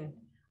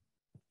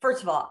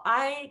 first of all,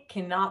 I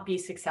cannot be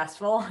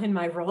successful in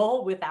my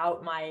role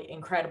without my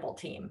incredible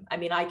team.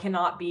 I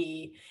cannot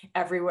be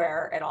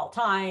everywhere at all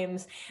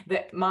times.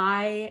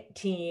 My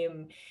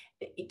team,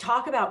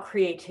 talk about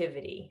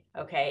creativity,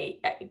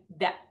 okay?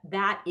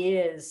 That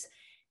is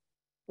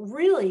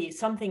really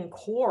something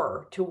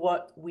core to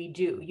what we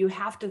do. You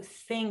have to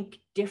think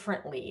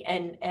differently,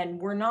 and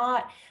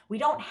we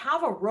don't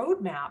have a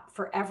roadmap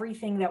for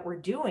everything that we're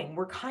doing.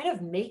 We're kind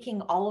of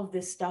making all of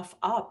this stuff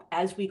up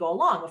as we go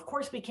along. Of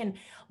course, we can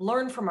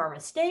learn from our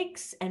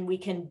mistakes, and we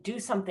can do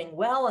something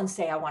well and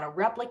say, I want to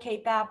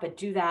replicate that, but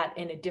do that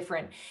in a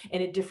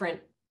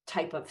different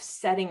type of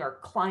setting or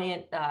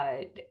client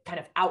kind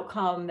of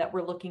outcome that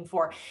we're looking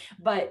for.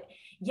 But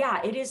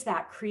yeah, it is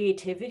that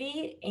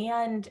creativity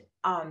and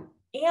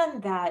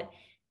that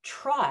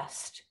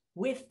trust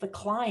with the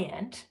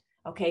client.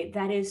 Okay,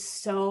 that is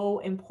so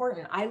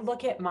important. I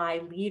look at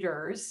my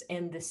leaders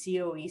in the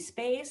COE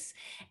space,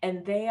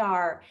 and they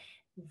are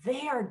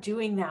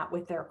doing that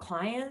with their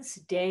clients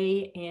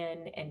day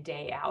in and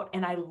day out.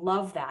 And I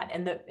love that.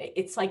 And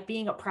it's like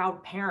being a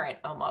proud parent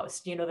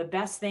almost. You know, the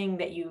best thing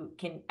that you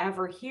can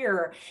ever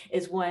hear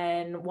is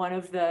when one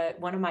of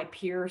my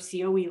peer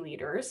COE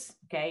leaders,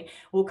 okay,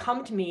 will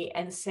come to me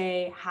and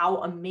say how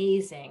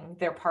amazing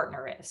their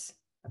partner is.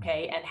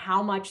 Okay, and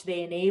how much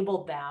they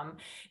enabled them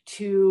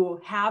to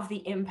have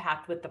the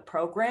impact with the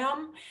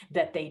program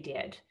that they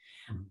did.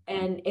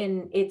 And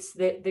it's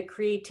the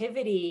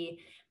creativity,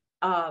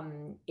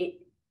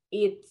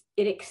 it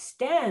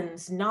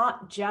extends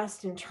not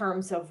just in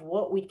terms of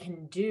what we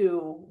can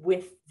do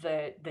with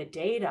the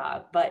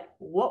data, but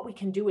what we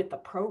can do with the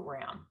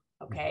program.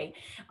 Okay,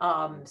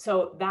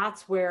 so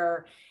that's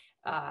where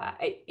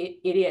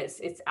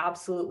it's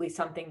absolutely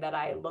something that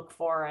I look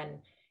for,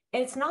 and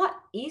it's not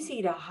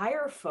easy to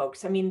hire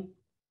folks. I mean,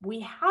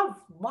 we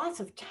have lots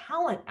of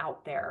talent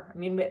out there. I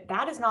mean,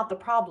 that is not the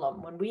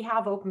problem. When we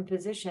have open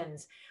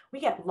positions,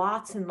 we get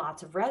lots and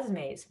lots of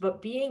resumes,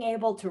 but being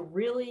able to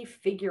really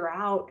figure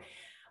out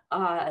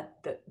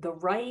the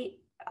right,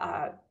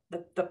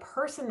 the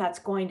person that's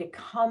going to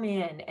come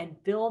in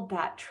and build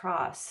that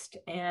trust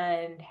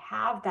and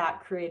have that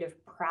creative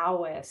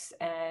prowess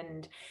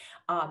and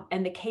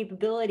the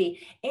capability,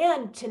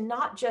 and to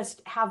not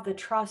just have the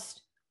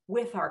trust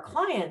with our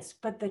clients,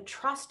 but the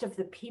trust of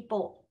the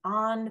people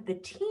on the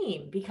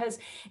team. Because,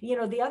 you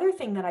know, the other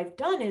thing that I've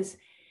done is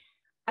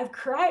I've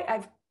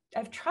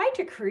tried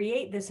to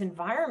create this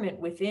environment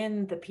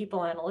within the people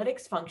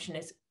analytics function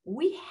is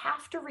we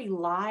have to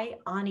rely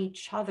on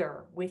each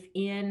other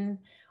within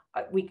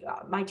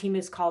my team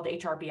is called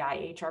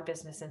HRBI, HR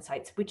Business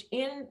Insights, which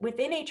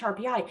within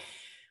HRBI,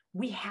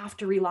 we have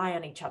to rely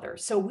on each other.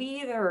 So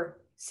we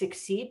either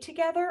succeed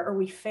together or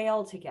we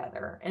fail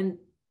together. And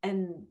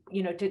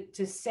you know,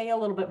 to say a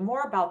little bit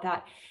more about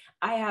that,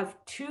 I have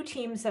two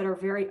teams that are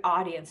very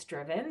audience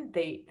driven.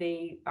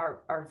 They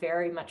are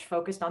very much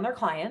focused on their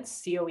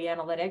clients, COE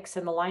analytics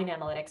and the line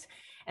analytics.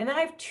 And then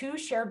I have two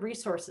shared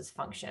resources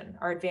function,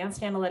 our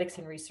advanced analytics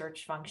and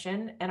research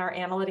function and our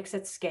analytics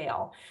at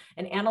scale.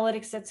 And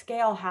analytics at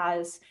scale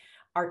has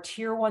our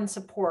tier 1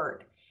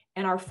 support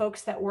and our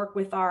folks that work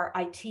with our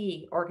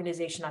IT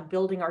organization on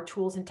building our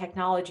tools and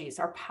technologies,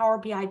 our Power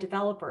BI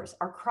developers,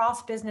 our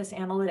cross-business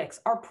analytics,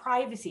 our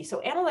privacy.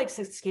 So analytics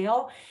at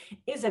scale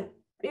is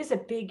a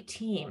big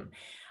team.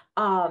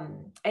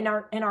 And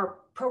our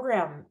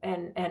program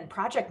and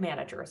project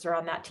managers are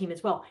on that team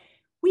as well.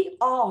 We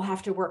all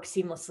have to work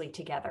seamlessly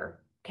together.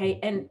 Okay.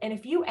 And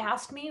if you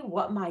ask me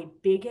what my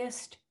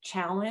biggest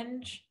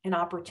challenge and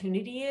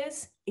opportunity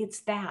is,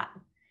 it's that.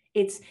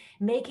 It's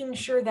making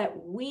sure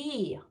that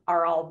we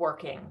are all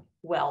working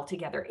well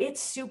together. It's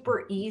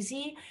super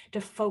easy to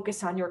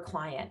focus on your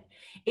client.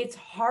 It's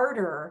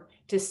harder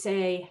to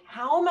say,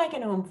 how am I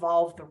going to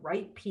involve the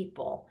right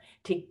people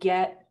to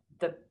get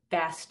the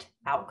best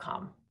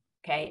outcome?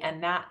 Okay.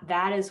 And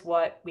that is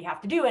what we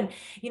have to do. And,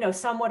 you know,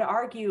 some would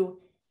argue,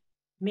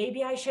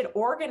 maybe I should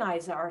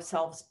organize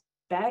ourselves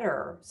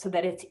better so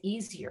that it's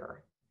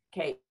easier.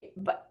 Okay.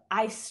 But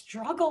I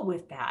struggle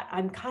with that.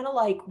 I'm kind of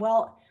like,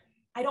 well,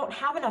 I don't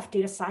have enough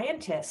data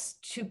scientists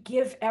to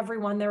give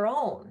everyone their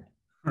own.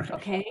 Right.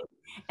 Okay.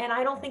 And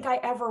I don't think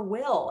I ever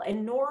will,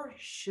 and nor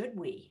should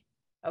we.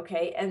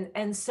 Okay.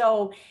 And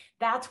so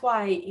that's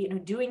why, you know,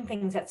 doing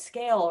things at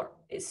scale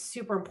is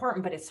super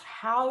important, but it's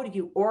how do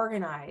you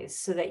organize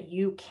so that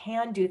you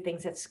can do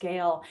things at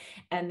scale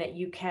and that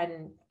you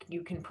can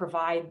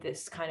provide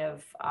this kind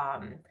of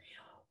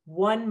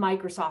one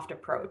Microsoft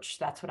approach.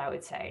 That's what I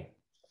would say.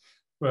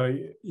 Well,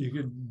 you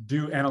could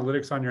do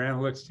analytics on your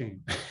analytics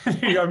team.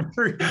 I'm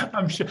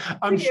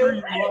sure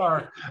you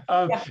are.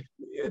 Yeah.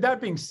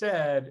 That being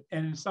said,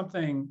 and it's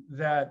something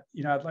that,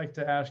 you know, I'd like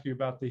to ask you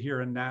about the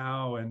here and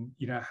now, and,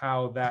 you know,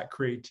 how that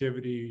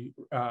creativity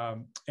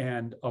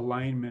and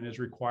alignment is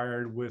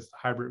required with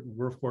hybrid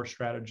workforce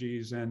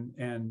strategies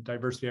and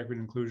diversity,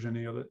 equity, inclusion.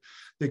 You know,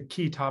 the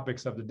key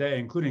topics of the day,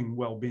 including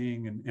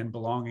well-being and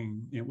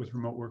belonging, you know, with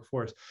remote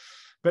workforce.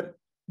 But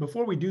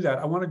before we do that,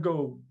 I want to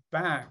go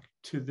back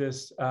to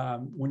this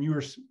when you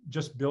were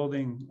just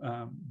building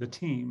the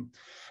team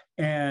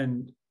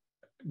and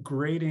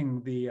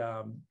grading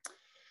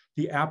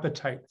the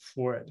appetite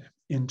for it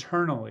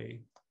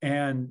internally,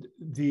 and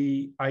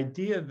the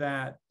idea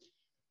that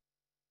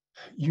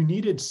you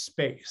needed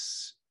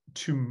space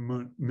to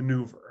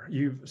maneuver.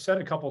 You've said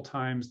a couple of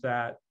times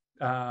that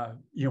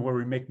you know, where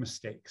we make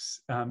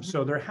mistakes.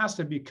 So there has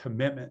to be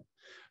commitment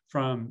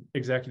from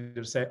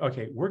executives say,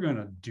 okay, we're going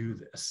to do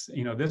this.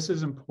 You know, this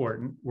is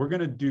important. We're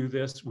going to do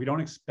this. We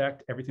don't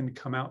expect everything to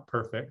come out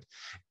perfect.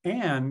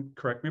 And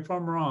correct me if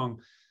I'm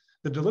wrong,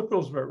 the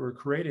deliverables that we're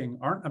creating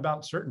aren't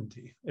about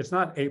certainty. It's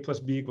not A plus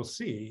B equals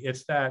C.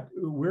 It's that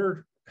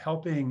we're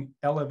helping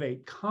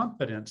elevate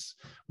confidence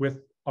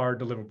with our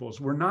deliverables.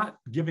 We're not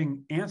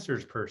giving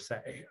answers per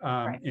se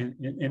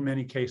in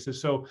many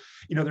cases. So,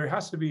 there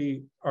has to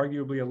be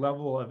arguably a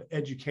level of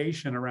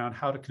education around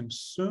how to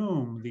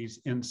consume these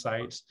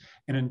insights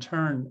and in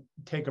turn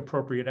take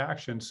appropriate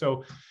action.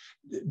 So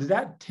did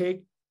that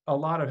take a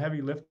lot of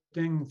heavy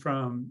lifting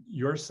from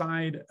your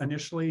side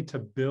initially to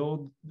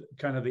build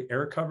kind of the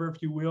air cover,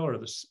 if you will, or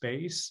the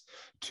space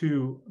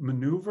to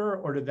maneuver?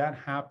 Or did that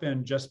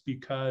happen just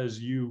because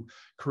you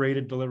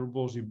created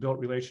deliverables, you built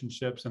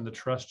relationships, and the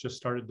trust just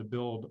started to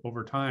build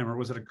over time? Or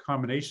was it a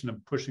combination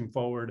of pushing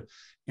forward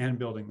and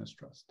building this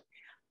trust?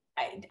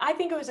 I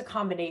think it was a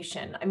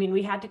combination. I mean,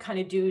 we had to kind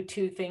of do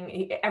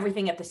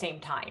everything at the same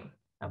time.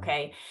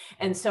 Okay.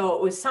 And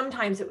so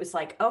sometimes it was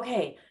like,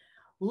 okay,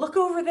 look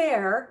over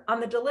there on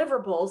the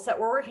deliverables that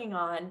we're working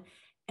on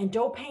and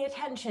don't pay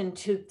attention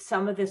to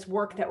some of this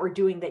work that we're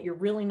doing that you're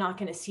really not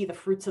going to see the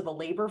fruits of the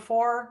labor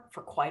for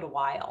quite a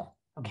while.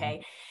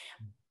 Okay.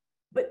 Mm-hmm.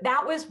 But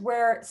that was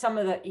where some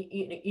of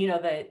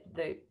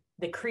the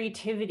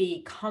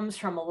creativity comes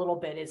from a little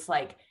bit, is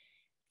like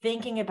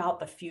thinking about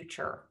the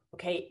future.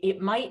 Okay. It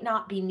might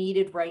not be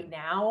needed right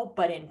now,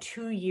 but in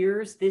 2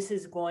 years, this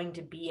is going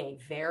to be a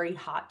very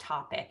hot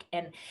topic.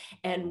 And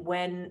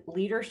when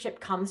leadership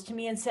comes to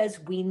me and says,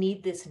 we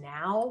need this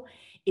now,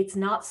 it's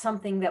not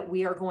something that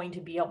we are going to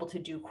be able to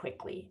do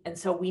quickly. And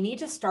so we need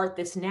to start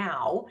this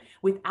now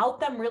without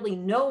them really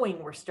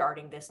knowing we're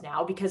starting this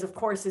now. Because of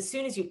course, as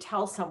soon as you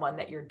tell someone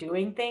that you're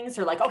doing things,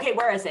 they're like, okay,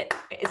 where is it?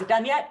 Is it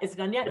done yet? Is it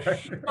done yet?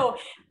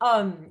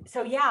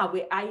 So yeah,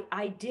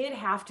 I did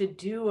have to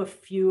do a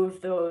few of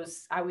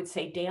those, I would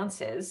say,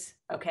 dances,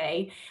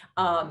 okay,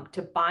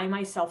 to buy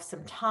myself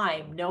some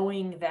time,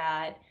 knowing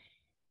that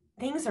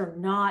things are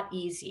not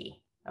easy.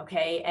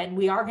 Okay. And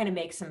we are going to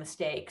make some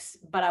mistakes,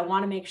 but I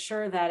want to make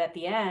sure that at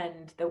the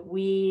end that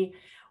we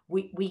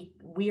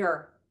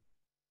are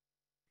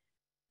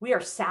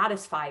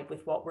satisfied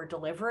with what we're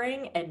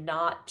delivering, and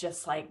not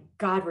just like,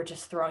 God, we're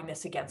just throwing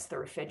this against the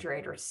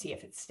refrigerator to see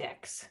if it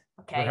sticks.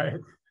 Okay.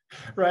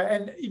 Right.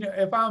 And,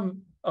 if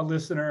I'm a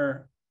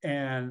listener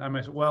and I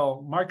might say,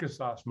 well,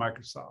 Microsoft's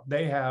Microsoft,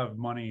 they have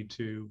money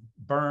to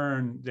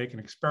burn, they can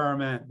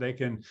experiment,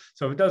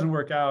 so if it doesn't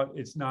work out,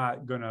 it's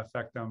not going to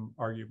affect them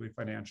arguably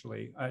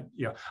financially.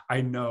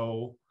 I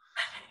know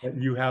that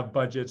you have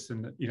budgets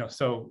and,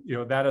 so,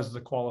 that is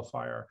the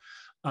qualifier.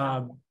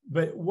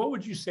 But what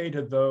would you say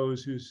to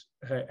those who's,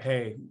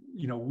 hey,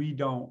 we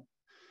don't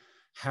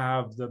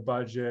have the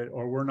budget,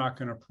 or we're not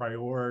going to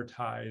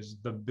prioritize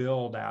the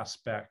build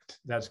aspect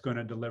that's going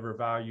to deliver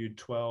value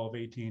 12,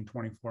 18,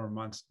 24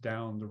 months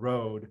down the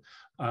road.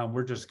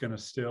 We're just going to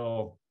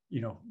still,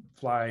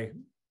 fly,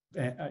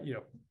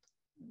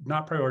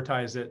 not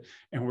prioritize it.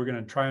 And we're going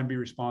to try and be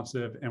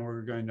responsive, and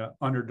we're going to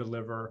under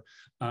deliver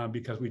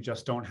because we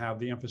just don't have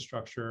the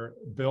infrastructure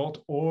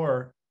built,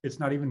 or it's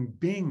not even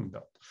being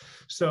built.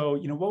 So,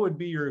 what would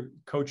be your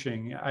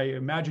coaching? I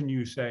imagine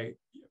you say,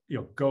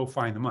 go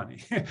find the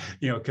money,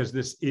 because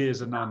this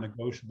is a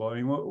non-negotiable. I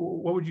mean,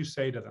 what would you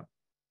say to them?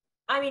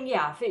 I mean,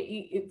 yeah,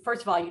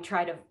 first of all, you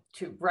try to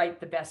write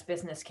the best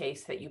business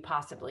case that you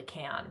possibly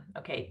can,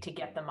 okay, to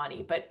get the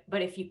money.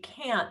 But if you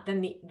can't,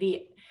 then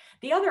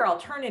the other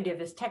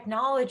alternative is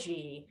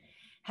technology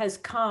has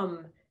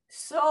come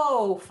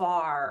so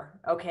far,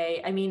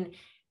 okay? I mean,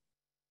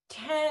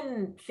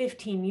 10,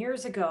 15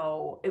 years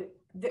ago,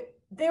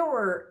 there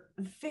were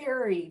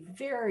very,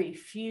 very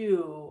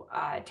few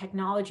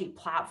technology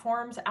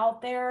platforms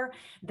out there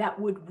that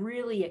would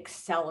really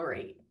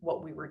accelerate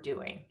what we were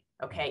doing.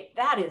 Okay,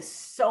 that is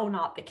so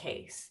not the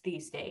case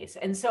these days.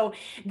 And so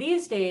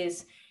these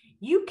days,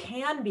 you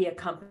can be a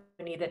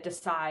company that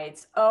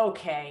decides,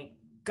 okay,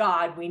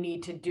 God, we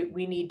need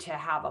to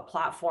have a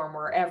platform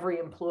where every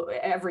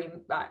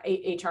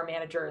HR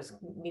manager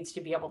needs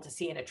to be able to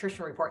see an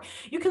attrition report.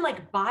 You can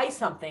buy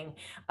something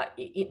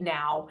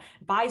now,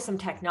 buy some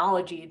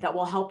technology that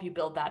will help you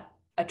build that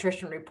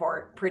attrition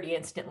report pretty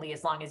instantly,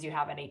 as long as you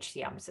have an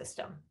HCM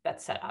system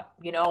that's set up.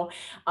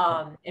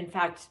 In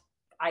fact,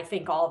 I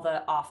think all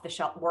the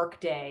off-the-shelf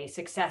Workday,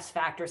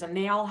 SuccessFactors, and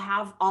they all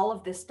have all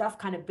of this stuff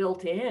kind of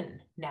built in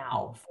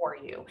now for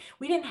you.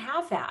 We didn't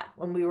have that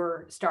when we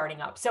were starting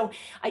up. So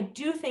I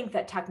do think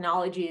that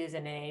technology is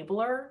an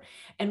enabler.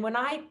 And when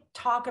I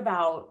talk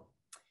about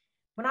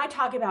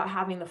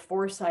having the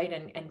foresight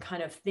and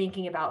kind of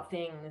thinking about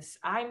things,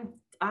 I'm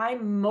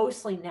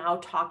mostly now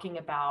talking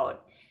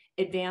about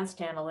advanced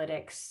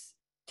analytics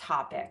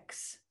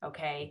topics.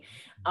 Okay.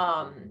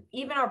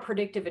 Even our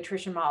predictive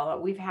attrition model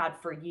that we've had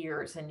for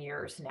years and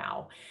years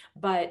now,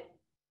 but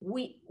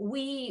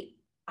we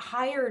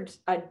hired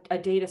a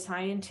data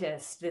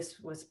scientist. This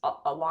was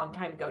a long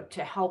time ago,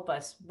 to help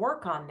us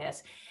work on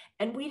this.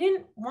 And we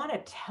didn't want to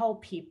tell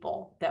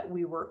people that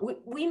we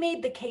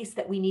made the case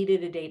that we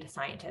needed a data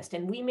scientist,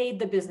 and we made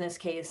the business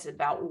case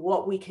about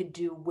what we could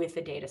do with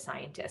a data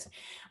scientist.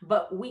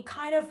 But we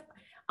kind of,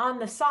 on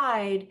the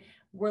side,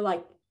 we're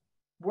like,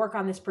 work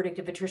on this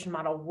predictive attrition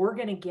model. We're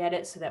going to get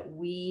it so that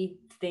we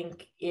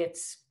think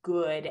it's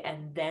good,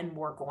 and then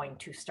we're going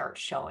to start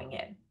showing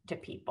it to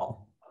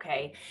people.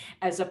 okay,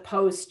 as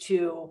opposed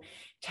to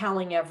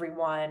telling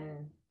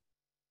everyone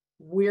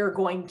we're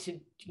going to,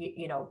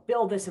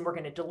 build this and we're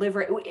going to deliver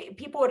it.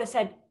 People would have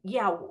said,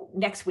 yeah,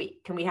 next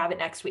week. Can we have it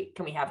next week?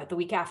 Can we have it the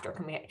week after?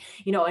 Can we,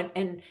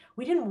 and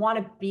we didn't want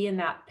to be in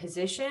that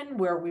position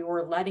where we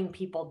were letting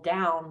people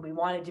down. We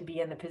wanted to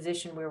be in the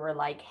position where we're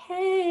like,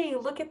 hey,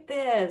 look at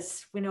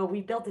this. We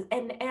built it,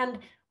 and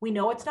we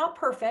know it's not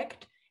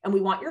perfect, and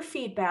we want your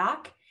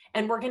feedback,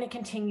 and we're going to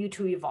continue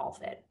to evolve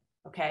it.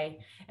 Okay.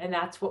 And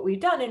that's what we've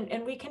done.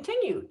 And we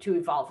continue to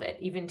evolve it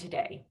even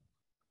today.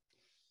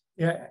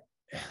 Yeah.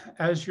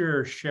 As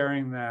you're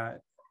sharing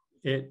that,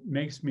 it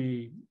makes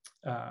me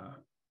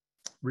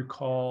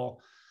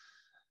recall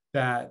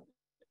that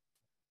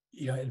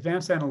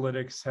advanced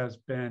analytics has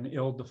been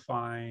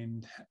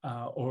ill-defined,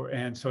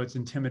 and so it's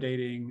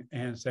intimidating,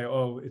 and say,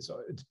 oh,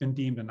 it's been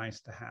deemed a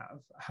nice to have.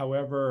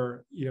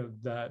 However,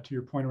 to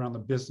your point around the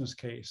business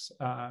case,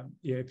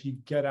 if you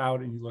get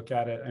out and you look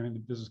at it, I mean, the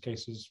business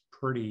case is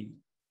pretty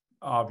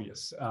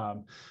obvious,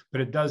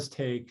 but it does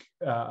take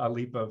a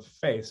leap of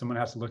faith. Someone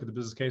has to look at the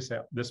business case, say,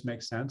 this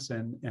makes sense,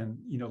 and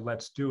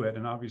let's do it.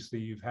 And obviously,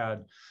 you've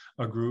had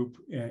a group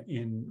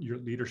in your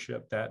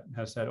leadership that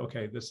has said,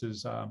 okay, this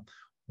is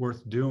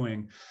worth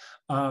doing.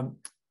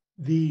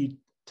 The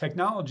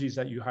technologies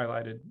that you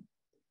highlighted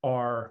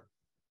are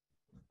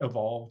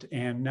evolved,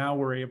 and now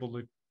we're able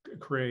to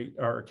create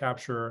or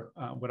capture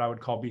what I would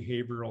call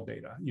behavioral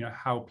data,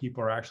 how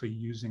people are actually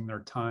using their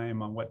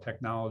time on what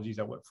technologies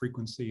at what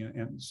frequency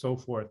and so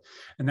forth.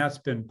 And that's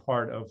been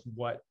part of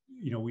what,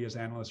 we as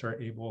analysts are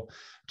able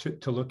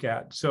to look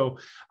at. So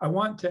I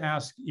want to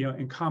ask,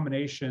 in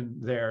combination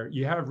there,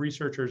 you have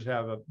researchers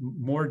have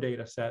more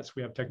data sets.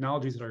 We have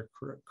technologies that are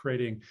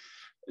creating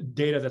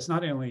data that's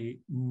not only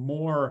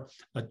more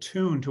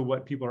attuned to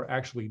what people are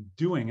actually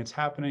doing, it's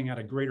happening at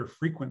a greater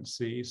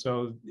frequency.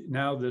 So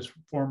now this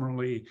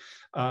formerly,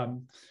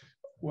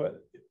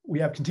 we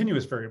have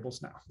continuous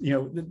variables now.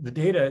 The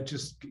data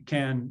just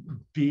can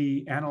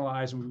be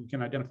analyzed, and we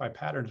can identify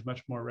patterns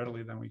much more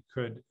readily than we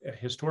could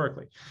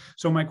historically.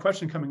 So my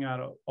question coming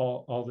out of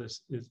all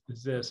this is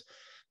this: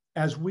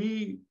 as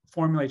we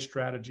formulate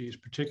strategies,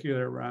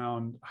 particularly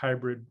around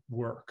hybrid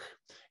work,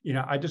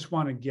 I just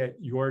want to get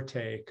your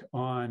take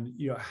on,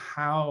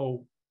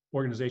 how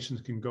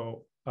organizations can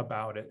go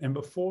about it. And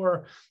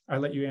before I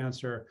let you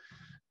answer,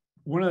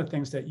 one of the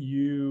things that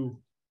you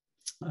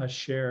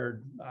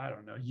shared, I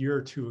don't know, a year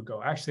or two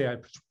ago, actually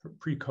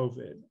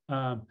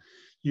pre-COVID,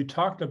 you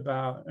talked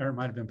about, or it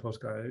might've been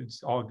post-COVID,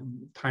 it's all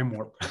time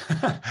warp,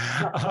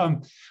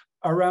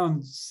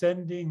 around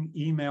sending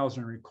emails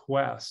and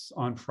requests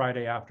on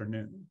Friday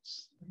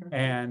afternoons,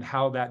 and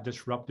how that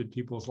disrupted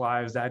people's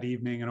lives that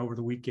evening and over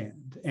the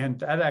weekend. And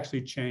that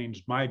actually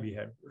changed my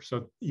behavior.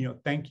 So,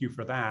 thank you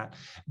for that.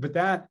 But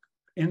that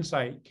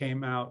insight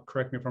came out,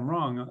 correct me if I'm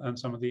wrong, on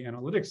some of the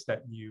analytics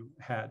that you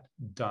had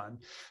done.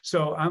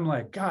 So I'm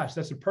like, gosh,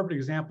 that's a perfect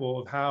example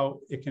of how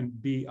it can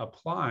be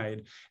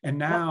applied. And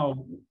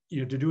now,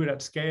 to do it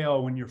at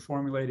scale when you're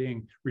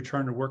formulating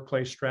return to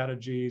workplace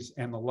strategies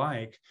and the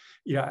like,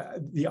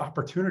 the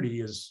opportunity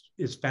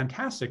is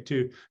fantastic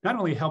to not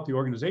only help the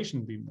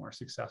organization be more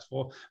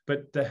successful,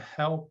 but to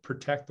help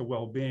protect the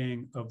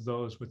well-being of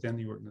those within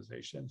the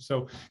organization.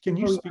 So can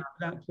you speak to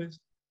that, please?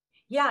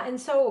 Yeah,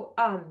 and so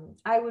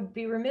I would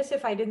be remiss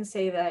if I didn't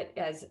say that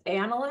as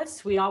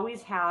analysts, we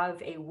always have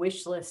a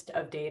wish list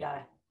of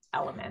data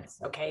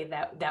elements, okay,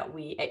 that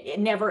we, it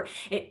never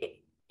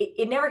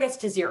gets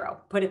to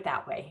zero, put it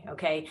that way,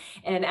 okay?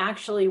 And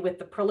actually with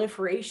the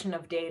proliferation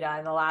of data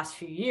in the last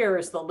few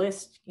years, the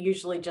list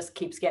usually just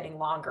keeps getting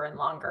longer and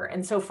longer.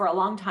 And so for a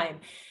long time,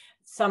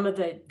 some of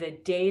the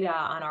data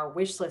on our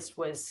wish list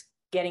was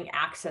getting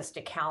access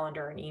to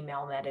calendar and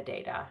email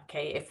metadata,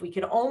 okay? If we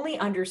could only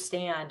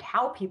understand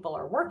how people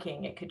are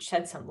working, it could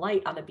shed some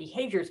light on the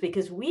behaviors,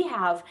 because we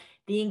have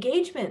the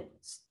engagement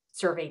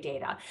survey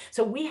data.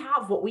 So we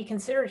have what we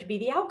consider to be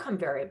the outcome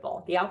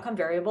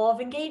variable of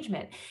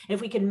engagement. And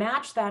if we can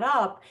match that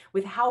up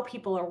with how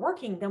people are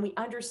working, then we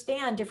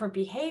understand different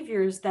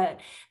behaviors that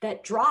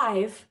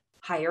drive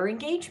higher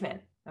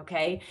engagement.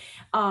 Okay.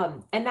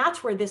 And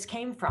that's where this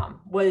came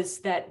from, was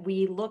that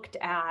we looked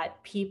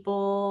at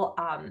people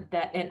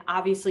and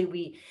obviously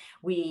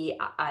we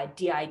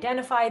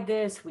de-identified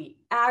this, we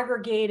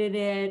aggregated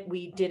it,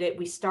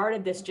 we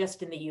started this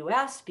just in the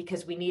US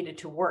because we needed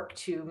to work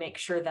to make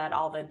sure that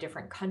all the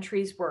different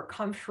countries were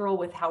comfortable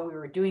with how we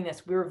were doing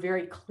this. We were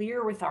very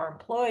clear with our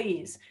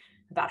employees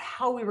about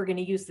how we were going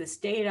to use this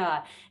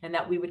data, and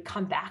that we would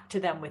come back to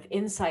them with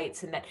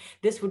insights, and that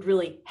this would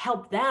really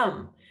help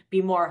them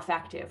be more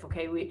effective.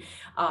 Okay.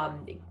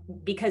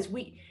 Because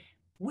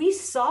we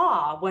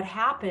saw what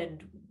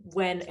happened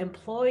when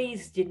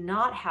employees did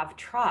not have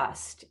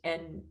trust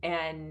and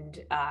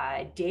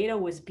data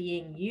was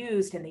being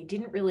used and they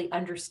didn't really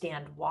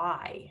understand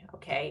why,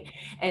 okay?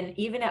 And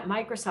even at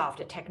Microsoft,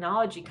 a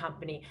technology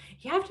company,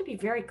 you have to be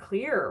very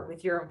clear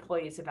with your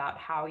employees about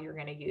how you're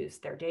going to use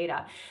their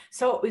data.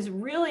 So it was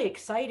really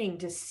exciting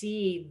to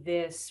see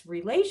this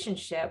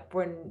relationship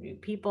when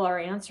people are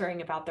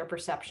answering about their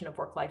perception of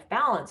work-life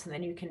balance, and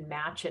then you can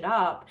match it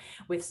up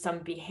with some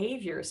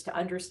behaviors to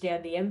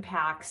understand the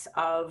impacts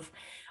of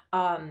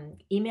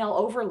email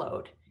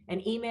overload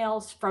and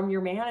emails from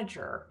your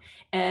manager.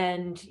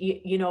 And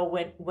you know,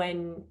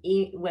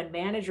 when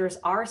managers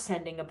are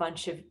sending a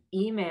bunch of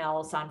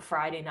emails on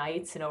Friday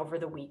nights and over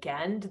the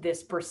weekend,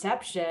 this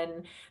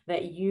perception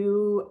that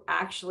you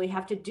actually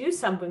have to do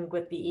something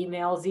with the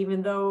emails,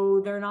 even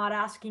though they're not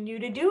asking you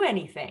to do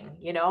anything,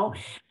 you know.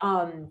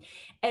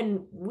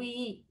 And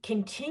we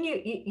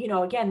continue, you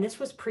know, again, this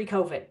was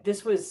pre-COVID.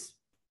 This was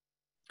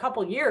a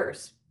couple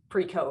years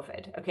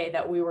pre-COVID, okay,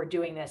 that we were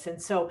doing this.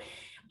 And so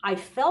I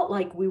felt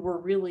like we were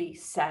really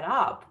set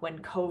up when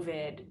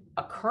COVID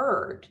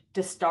occurred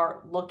to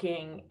start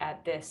looking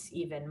at this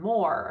even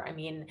more. I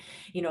mean,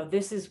 you know,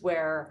 this is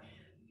where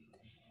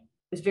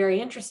it was very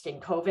interesting.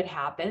 COVID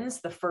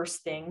happens. The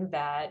first thing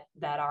that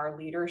our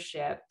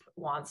leadership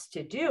wants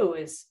to do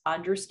is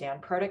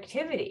understand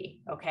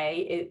productivity.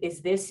 Okay,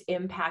 is this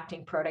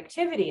impacting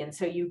productivity? And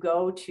so you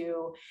go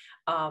to,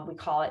 we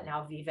call it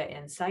now Viva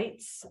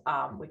Insights,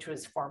 which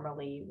was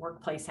formerly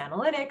Workplace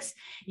Analytics.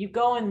 You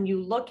go and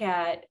you look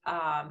at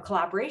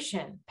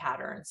collaboration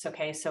patterns.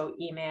 Okay, so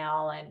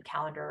email and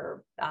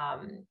calendar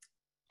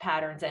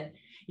patterns, and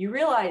we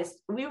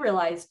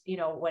realized, you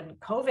know, when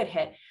COVID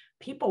hit,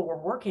 people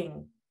were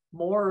working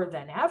more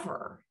than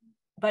ever.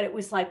 But it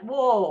was like,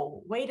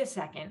 whoa, wait a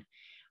second.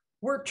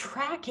 We're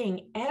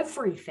tracking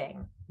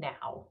everything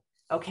now.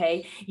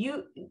 Okay.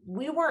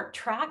 We weren't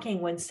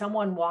tracking when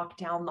someone walked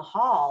down the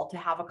hall to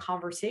have a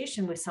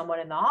conversation with someone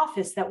in the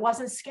office that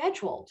wasn't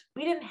scheduled.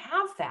 We didn't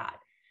have that.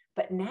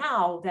 But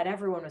now that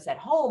everyone was at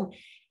home,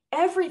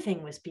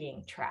 everything was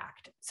being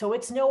tracked. So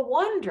it's no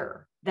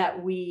wonder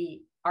that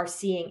we are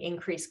seeing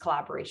increased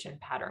collaboration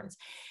patterns.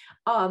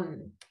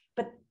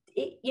 But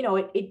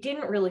it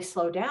didn't really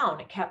slow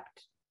down. It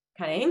kept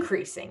kind of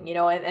increasing, you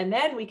know, and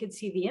then we could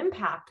see the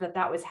impact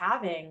that was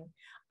having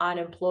on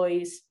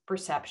employees'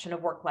 perception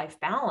of work-life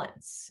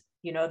balance.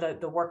 You know,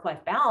 the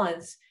work-life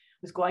balance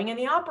was going in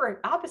the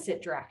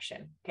opposite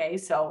direction. Okay,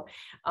 so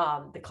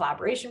the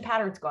collaboration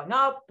pattern is going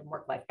up, the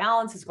work-life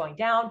balance is going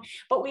down.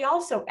 But we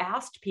also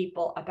asked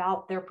people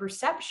about their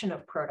perception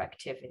of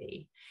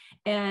productivity.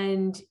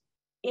 And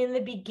in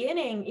the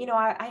beginning, you know,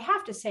 I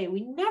have to say,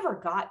 we never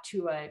got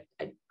to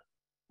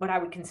what I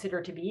would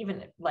consider to be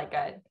even like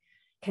a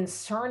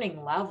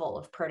concerning level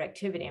of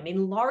productivity. I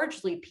mean,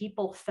 largely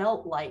people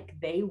felt like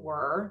they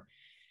were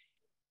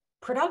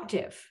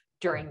productive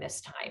during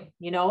this time.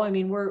 You know, I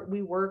mean,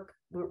 we're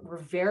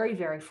very,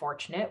 very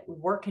fortunate. We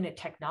work in a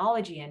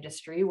technology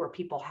industry where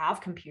people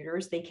have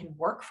computers, they can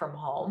work from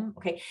home.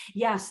 Okay.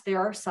 Yes, there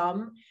are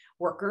some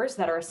workers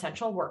that are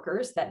essential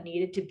workers that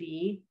needed to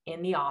be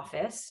in the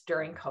office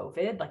during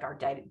COVID, like our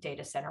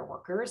data center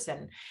workers,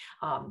 and,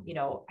 you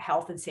know,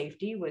 health and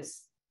safety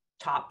was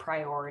top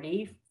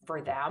priority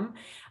for them.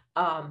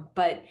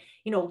 But,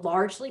 you know,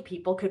 largely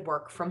people could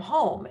work from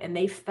home and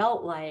they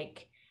felt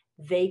like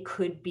they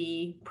could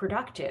be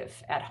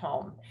productive at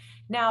home.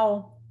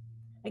 Now,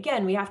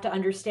 again, we have to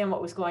understand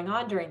what was going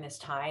on during this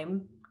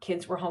time.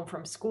 Kids were home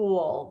from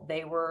school.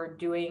 They were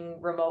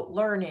doing remote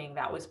learning.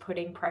 That was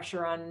putting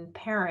pressure on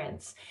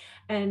parents.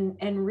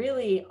 And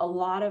really a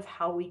lot of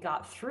how we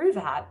got through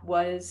that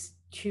was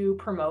to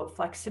promote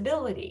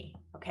flexibility.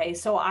 Okay,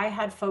 so I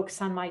had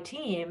folks on my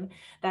team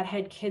that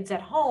had kids at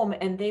home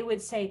and they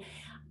would say,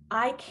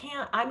 I'm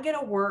going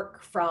to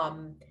work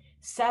from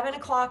 7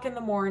 o'clock in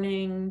the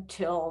morning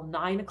till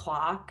 9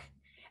 o'clock.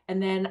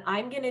 And then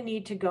I'm going to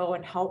need to go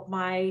and help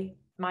my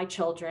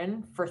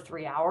children for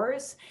 3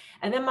 hours.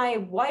 And then my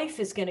wife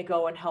is going to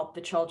go and help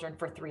the children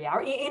for 3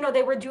 hours. You know,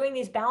 they were doing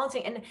these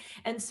balancing,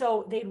 and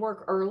so they'd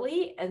work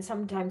early and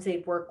sometimes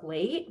they'd work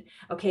late.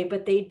 Okay.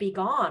 But they'd be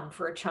gone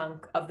for a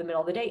chunk of the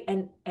middle of the day.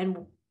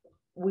 And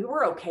we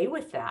were okay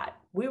with that.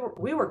 We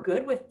were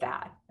good with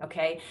that.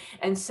 Okay.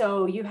 And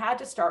so you had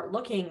to start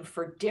looking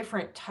for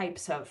different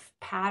types of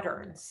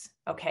patterns.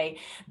 Okay.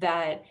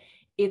 That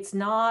it's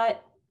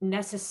not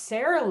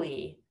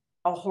necessarily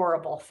a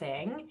horrible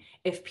thing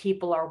if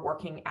people are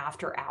working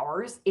after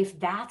hours, if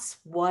that's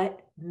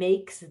what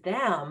makes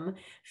them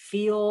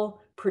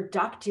feel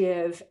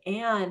productive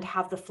and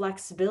have the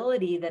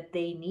flexibility that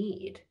they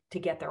need to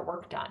get their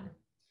work done.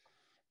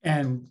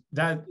 And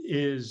that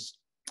is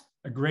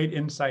a great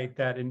insight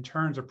that in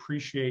turn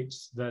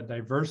appreciates the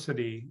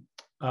diversity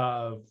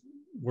of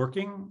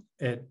working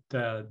at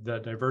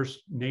the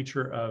diverse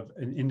nature of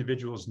an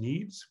individual's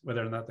needs,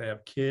 whether or not they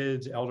have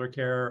kids, elder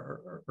care,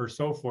 or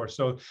so forth.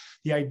 So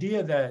the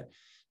idea that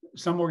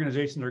some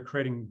organizations are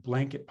creating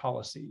blanket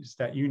policies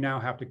that you now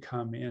have to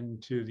come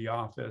into the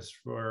office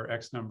for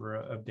X number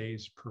of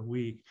days per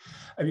week.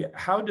 I mean,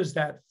 how does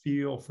that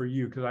feel for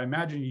you? Because I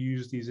imagine you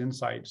use these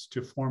insights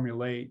to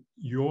formulate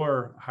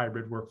your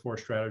hybrid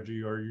workforce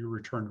strategy or your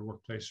return to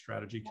workplace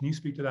strategy. Can you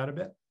speak to that a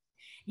bit?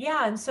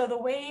 Yeah, and so the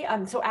way,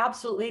 so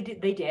absolutely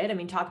they did. I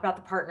mean, talk about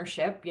the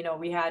partnership. You know,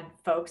 we had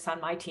folks on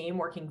my team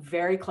working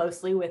very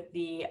closely with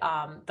the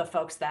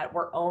folks that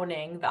were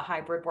owning the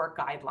hybrid work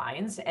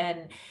guidelines.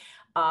 And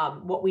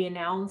what we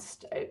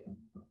announced a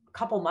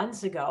couple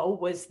months ago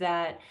was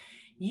that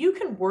you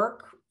can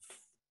work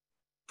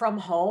from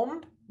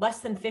home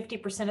less than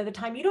 50% of the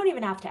time. You don't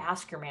even have to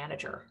ask your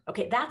manager.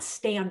 Okay, that's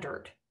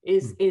standard,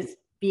 is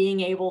being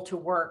able to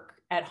work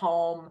at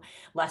home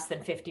less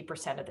than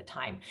 50% of the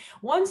time.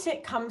 Once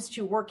it comes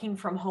to working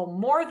from home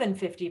more than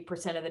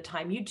 50% of the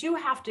time, you do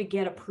have to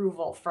get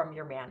approval from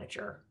your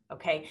manager,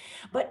 okay?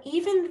 But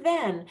even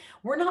then,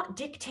 we're not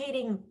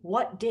dictating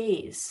what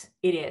days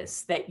it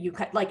is that you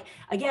cut. Like,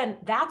 again,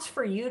 that's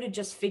for you to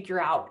just figure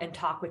out and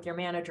talk with your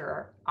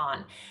manager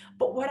on.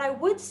 But what I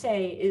would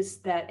say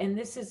is that, and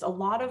this is a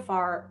lot of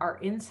our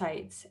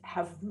insights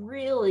have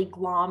really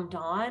glommed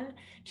on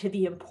to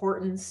the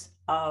importance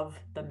of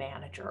the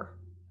manager.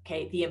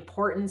 Okay, the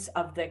importance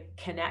of the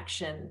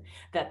connection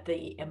that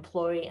the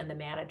employee and the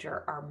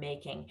manager are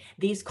making.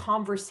 These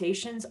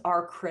conversations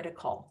are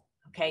critical.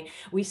 Okay,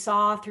 we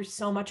saw through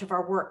so much of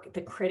our work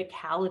the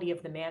criticality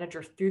of the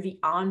manager through the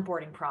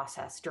onboarding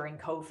process during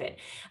COVID.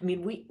 I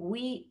mean,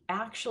 we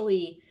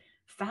actually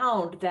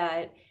found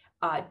that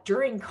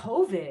during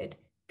COVID,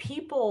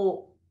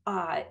 people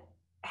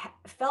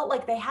felt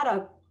like they had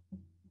a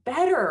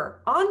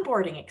better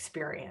onboarding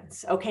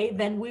experience, okay,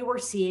 than we were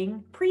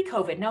seeing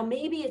pre-COVID. Now,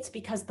 maybe it's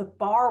because the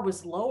bar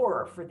was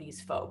lower for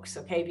these folks,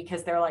 okay,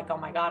 because they're like, oh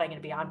my God, I'm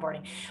going to be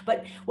onboarding.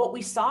 But what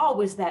we saw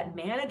was that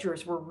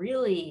managers were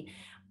really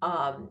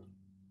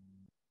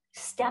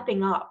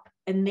stepping up,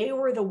 and they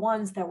were the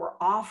ones that were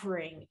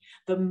offering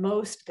the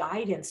most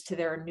guidance to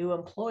their new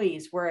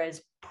employees.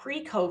 Whereas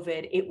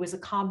pre-COVID, it was a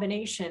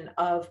combination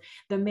of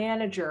the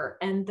manager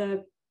and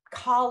the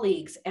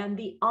colleagues and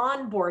the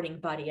onboarding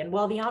buddy. And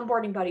while the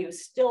onboarding buddy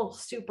was still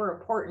super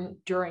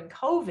important during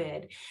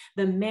COVID,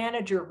 the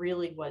manager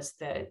really was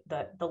the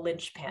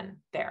linchpin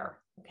there.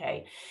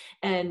 Okay.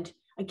 And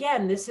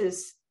again,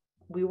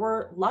 we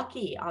were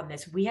lucky on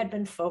this. We had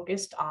been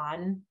focused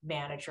on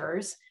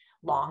managers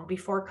long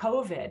before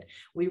COVID.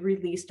 We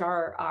released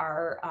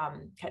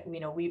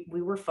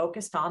we were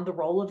focused on the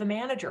role of the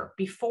manager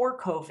before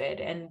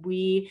COVID. And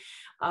we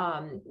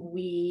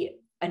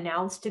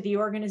announced to the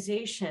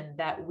organization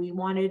that we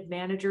wanted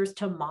managers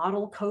to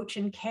model, coach,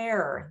 and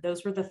care.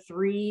 Those were the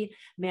 3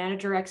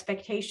 manager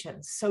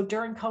expectations. So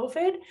during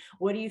COVID,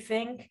 what do you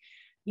think,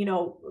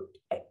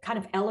 kind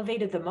of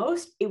elevated the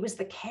most? It was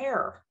the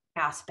care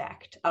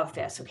aspect of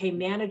this. Okay.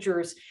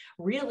 Managers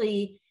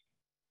really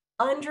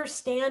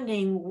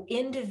understanding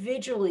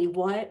individually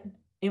what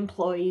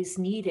employees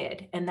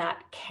needed and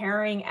that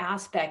caring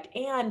aspect,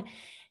 and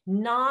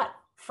not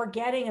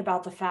forgetting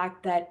about the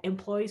fact that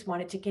employees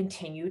wanted to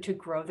continue to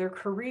grow their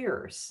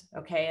careers.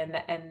 Okay.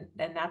 And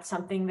that's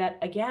something that,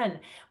 again,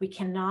 we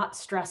cannot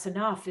stress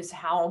enough, is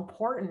how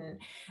important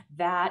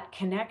that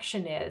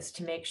connection is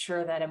to make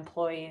sure that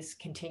employees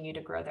continue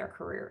to grow their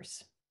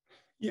careers.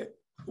 Yeah.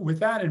 With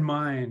that in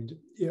mind,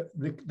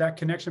 that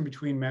connection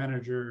between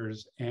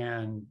managers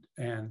and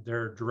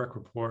their direct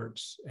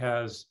reports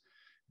has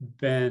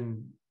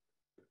been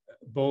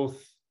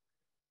both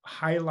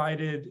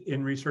highlighted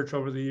in research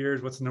over the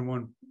years. What's the number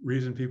one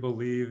reason people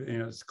leave?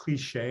 It's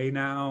cliche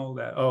now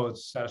that,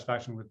 it's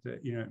satisfaction with the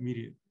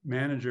immediate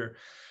manager,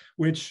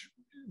 which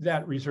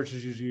that research,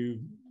 as you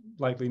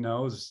likely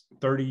know, is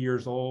 30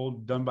 years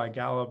old, done by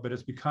Gallup, but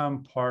it's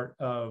become part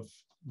of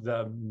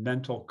the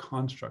mental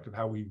construct of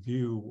how we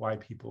view why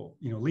people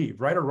leave,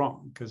 right or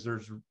wrong, because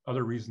there's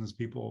other reasons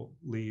people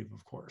leave,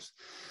 of course.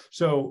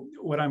 So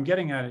what I'm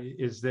getting at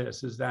is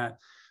that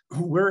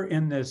we're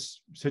in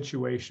this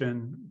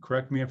situation,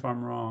 correct me if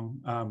I'm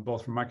wrong,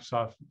 both from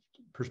Microsoft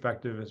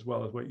perspective as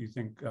well as what you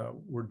think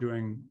we're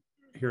doing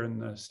here in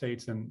the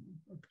States and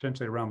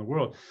potentially around the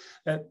world,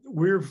 that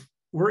we're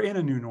in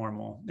a new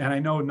normal. And I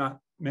know not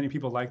many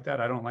people like that.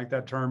 I don't like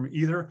that term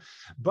either,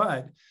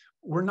 but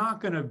we're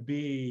not going to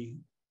be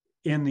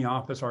in the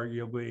office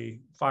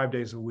arguably 5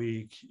 days a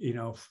week,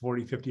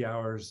 40, 50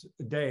 hours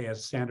a day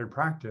as standard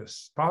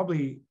practice,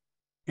 probably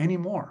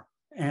anymore.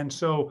 And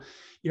so,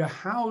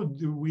 how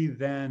do we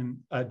then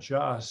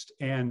adjust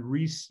and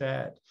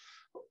reset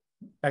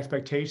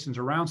expectations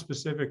around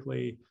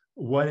specifically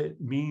what it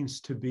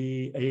means to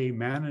be a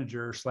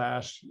manager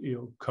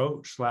 /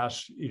 coach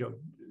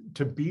 /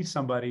 to be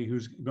somebody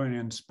who's going to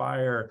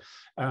inspire,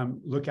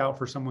 look out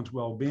for someone's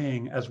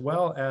well-being, as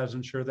well as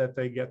ensure that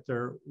they get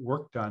their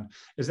work done.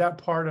 Is that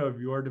part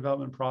of your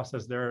development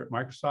process there at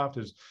Microsoft,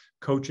 is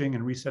coaching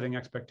and resetting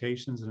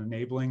expectations and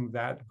enabling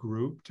that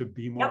group to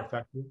be more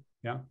effective?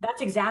 Yeah.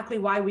 That's exactly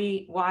why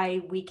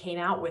we came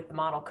out with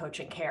Model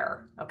Coach and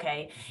Care,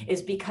 okay?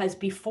 Is because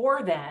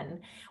before then,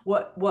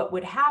 what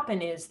would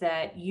happen is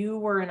that you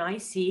were an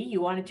IC,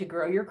 you wanted to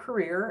grow your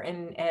career,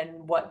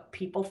 and what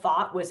people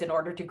thought was, in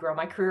order to grow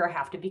my career, I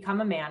have to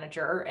become a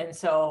manager. And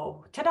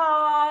so,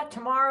 ta-da,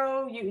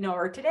 tomorrow,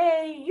 or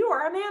today, you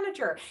are a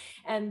manager.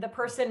 And the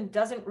person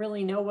doesn't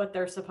really know what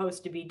they're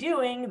supposed to be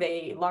doing.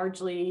 They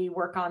largely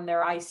work on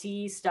their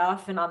IC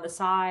stuff and on the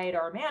side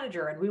are a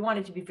manager. And we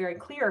wanted to be very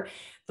clear,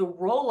 the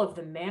role of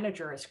the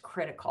manager is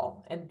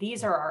critical. And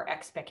these are our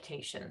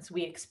expectations.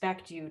 We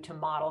expect you to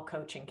model,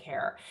 coach, and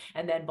care.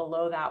 And then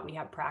below that, we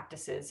have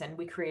practices. And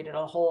we created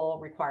a whole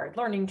required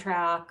learning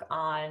track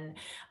on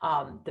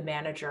the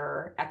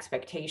manager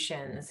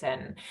expectations.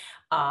 And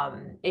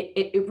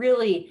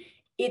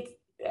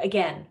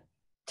again,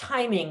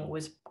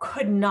 timing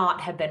could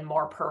not have been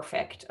more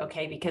perfect,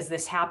 okay, because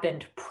this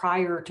happened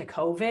prior to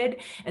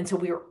COVID. And so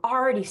we were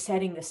already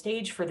setting the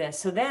stage for this.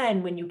 So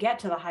then when you get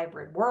to the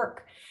hybrid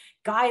work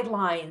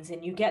guidelines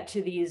and you get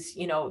to these,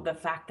 the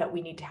fact that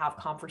we need to have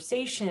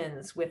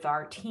conversations with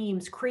our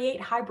teams,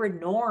 create hybrid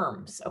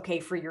norms,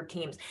 okay, for your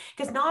teams,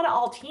 because not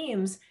all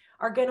teams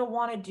are going to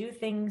want to do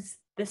things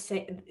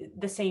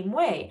the same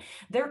way.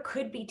 There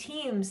could be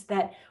teams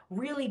that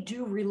really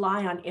do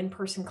rely on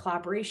in-person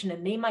collaboration,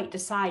 and they might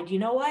decide, you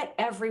know what,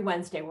 every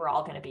Wednesday we're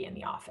all going to be in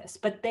the office,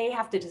 but they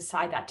have to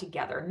decide that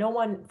together. No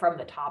one from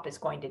the top is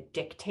going to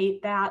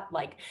dictate that.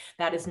 Like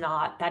that is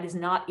not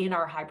in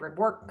our hybrid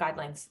work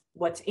guidelines.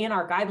 What's in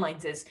our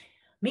guidelines is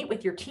meet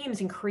with your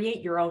teams and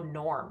create your own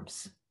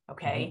norms.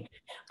 Okay.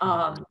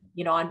 On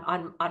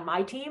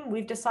my team,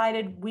 we've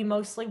decided we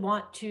mostly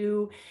want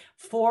to,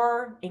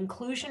 for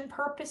inclusion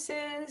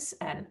purposes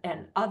and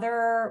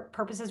other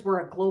purposes, we're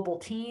a global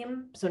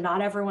team. So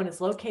not everyone is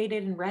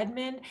located in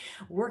Redmond.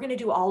 We're going to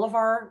do all of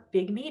our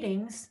big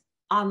meetings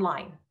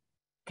online.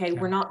 Okay.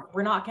 We're not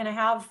going to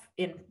have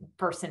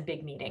in-person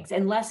big meetings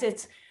unless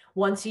it's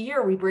once a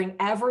year. We bring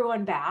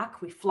everyone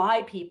back, we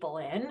fly people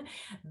in,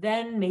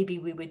 then maybe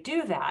we would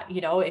do that,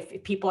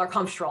 if people are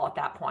comfortable at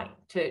that point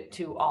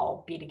to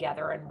all be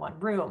together in one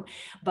room.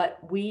 But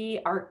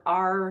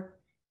our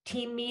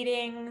team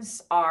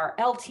meetings, our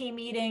LT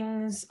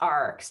meetings,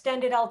 our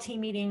extended LT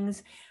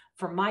meetings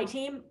for my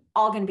team,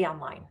 all going to be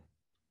online.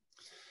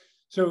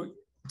 So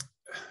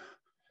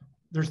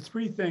there's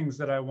three things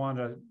that I want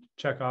to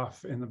check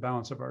off in the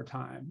balance of our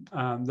time.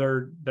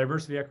 They're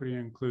diversity, equity,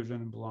 and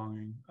inclusion, and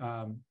belonging.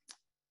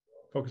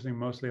 Focusing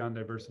mostly on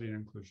diversity and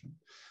inclusion,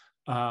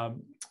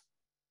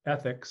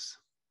 ethics,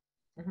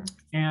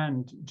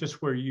 and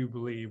just where you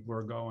believe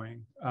we're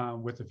going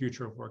with the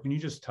future of work. And you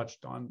just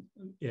touched on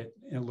it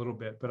in a little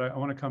bit, but I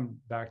want to come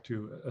back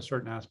to a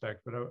certain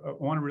aspect. But I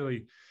want to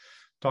really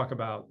talk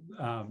about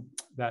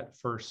that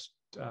first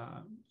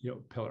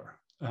pillar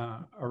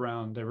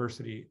around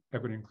diversity,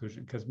 equity, and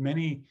inclusion, because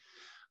many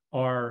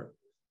are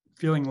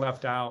feeling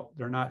left out.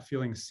 They're not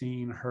feeling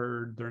seen,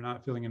 heard. They're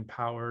not feeling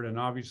empowered. And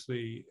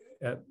obviously,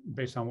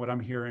 based on what I'm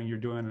hearing, you're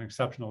doing an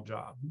exceptional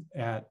job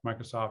at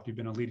Microsoft. You've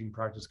been a leading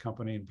practice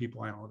company in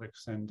people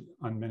analytics and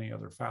on many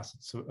other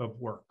facets of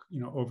work,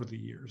 over the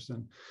years.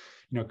 And,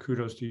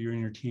 kudos to you and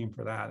your team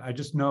for that. I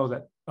just know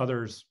that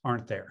others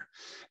aren't there.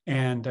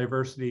 And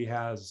diversity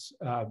has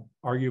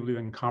arguably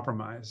been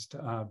compromised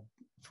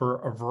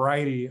for a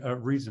variety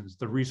of reasons.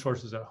 The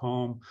resources at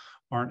home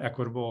aren't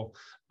equitable.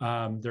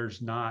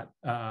 There's not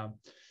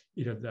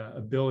the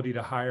ability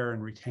to hire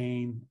and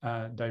retain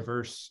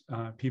diverse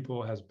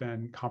people has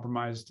been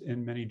compromised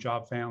in many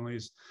job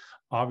families.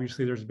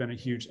 Obviously, there's been a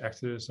huge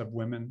exodus of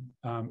women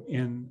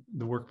in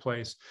the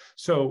workplace.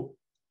 So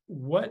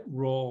what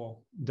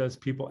role does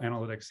people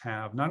analytics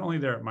have, not only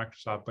there at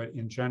Microsoft, but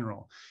in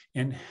general,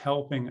 in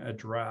helping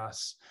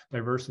address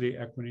diversity,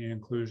 equity, and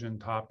inclusion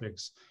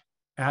topics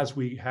as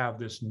we have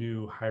this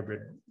new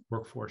hybrid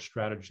workforce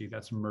strategy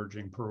that's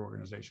emerging per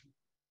organization?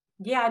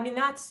 Yeah,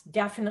 that's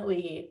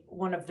definitely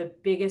one of the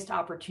biggest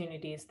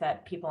opportunities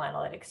that people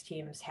analytics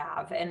teams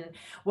have. And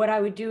what I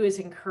would do is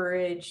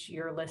encourage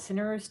your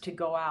listeners to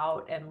go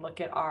out and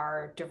look at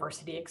our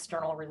diversity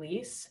external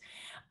release.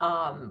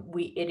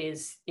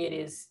 It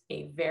is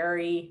a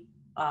very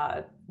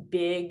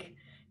big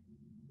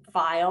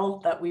file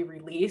that we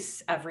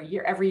release every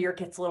year. Every year it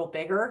gets a little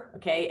bigger,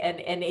 okay? And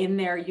in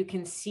there you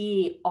can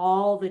see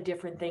all the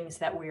different things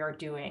that we are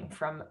doing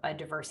from a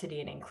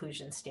diversity and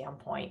inclusion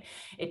standpoint.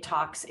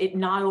 It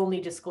not only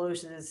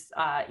discloses,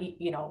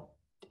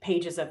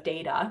 pages of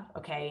data,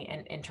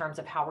 okay, in terms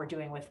of how we're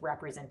doing with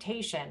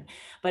representation,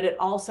 but it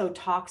also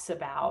talks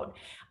about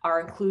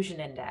our inclusion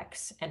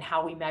index and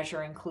how we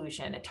measure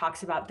inclusion. It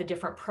talks about the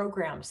different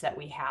programs that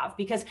we have,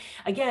 because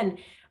again,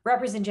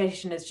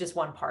 representation is just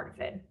one part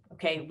of it.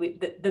 Okay,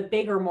 the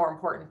bigger, more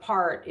important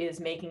part is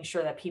making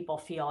sure that people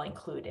feel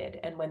included.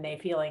 And when they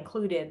feel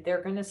included,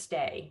 they're going to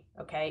stay.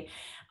 Okay.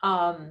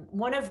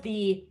 One of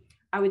the,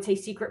 I would say,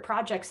 secret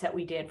projects that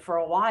we did for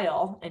a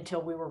while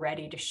until we were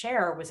ready to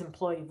share was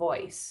employee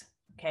voice.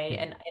 Okay.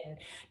 And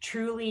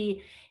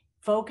truly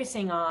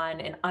focusing on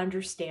and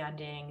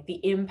understanding the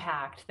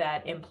impact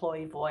that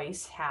employee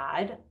voice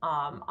had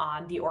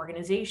on the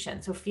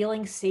organization. So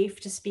feeling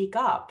safe to speak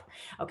up,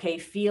 okay,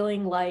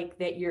 feeling like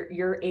that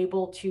you're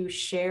able to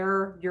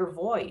share your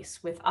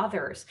voice with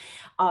others.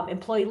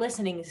 Employee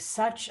listening is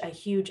such a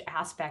huge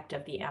aspect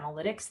of the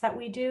analytics that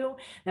we do,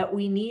 that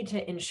we need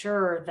to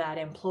ensure that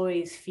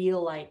employees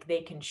feel like they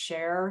can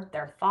share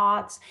their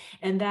thoughts,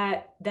 and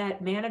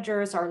that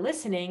managers are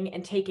listening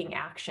and taking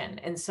action.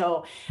 And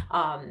so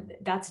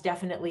that's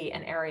definitely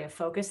an area of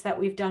focus that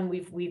we've done.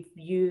 We've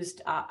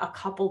used a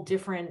couple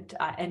different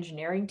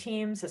engineering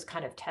teams as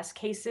kind of test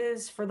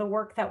cases for the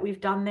work that we've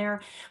done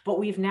there, but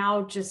we've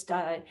now just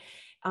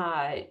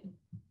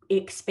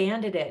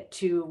expanded it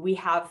to, we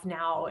have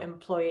now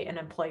an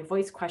employee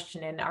voice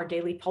question in our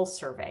daily pulse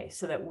survey,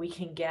 so that we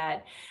can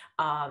get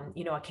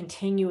a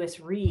continuous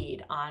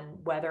read on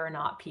whether or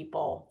not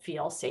people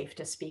feel safe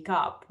to speak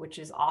up, which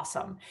is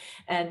awesome.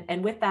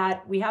 And with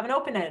that, we have an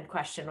open-ended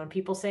question. When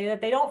people say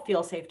that they don't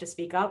feel safe to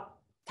speak up,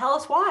 tell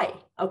us why,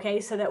 okay,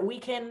 so that we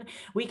can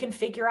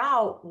figure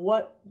out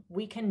what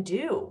we can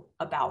do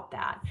about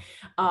that.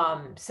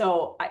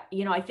 So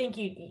I think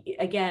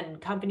again,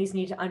 companies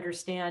need to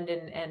understand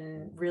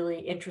and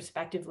really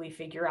introspectively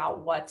figure out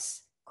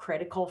what's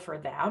critical for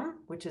them,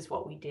 which is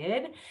what we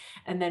did,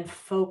 and then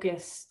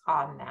focus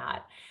on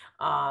that.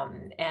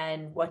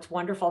 And what's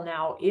wonderful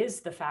now is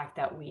the fact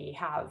that we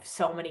have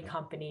so many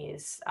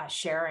companies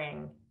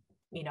sharing,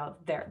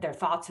 their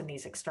thoughts in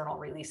these external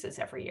releases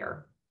every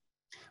year.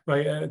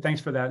 Well, thanks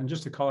for that. And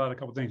just to call out a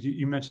couple of things,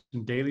 you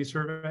mentioned daily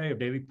survey, of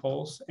daily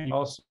pulse, and you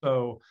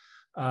also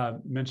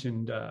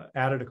mentioned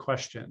added a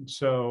question.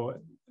 So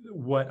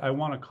what I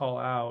want to call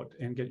out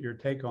and get your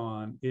take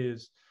on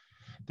is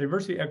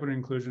diversity, equity,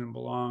 inclusion, and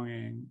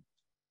belonging.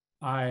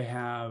 I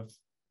have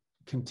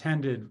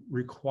contended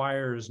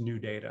requires new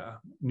data,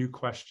 new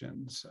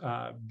questions,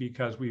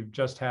 because we've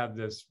just had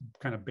this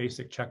kind of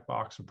basic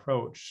checkbox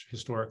approach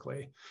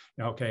historically.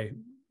 Okay,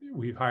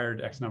 we've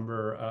hired X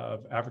number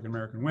of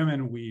African-American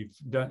women. We've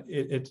done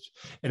it,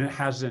 and it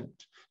hasn't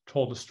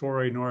told a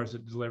story, nor has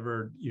it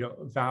delivered,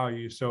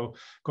 value. So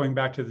going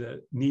back to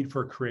the need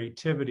for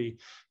creativity,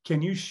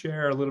 can you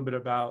share a little bit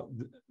about,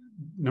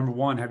 number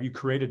one, have you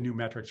created new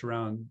metrics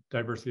around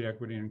diversity,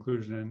 equity, and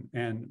inclusion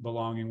and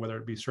belonging, whether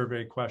it be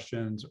survey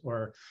questions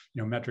or,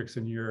 metrics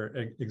in your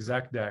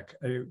exec deck?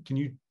 Can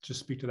you just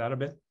speak to that a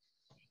bit?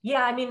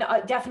 Yeah, I mean,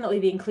 definitely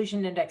the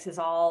inclusion index is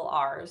all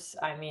ours.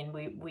 I mean,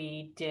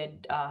 we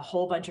did a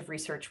whole bunch of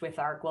research with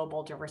our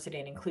global diversity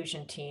and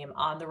inclusion team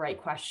on the right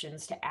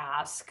questions to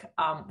ask.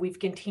 We've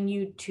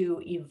continued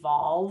to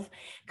evolve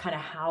kind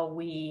of how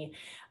we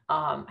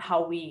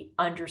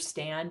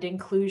understand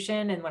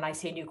inclusion. And when I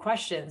say new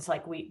questions,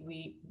 like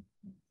we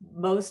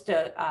most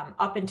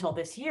up until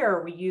this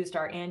year, we used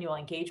our annual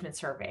engagement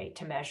survey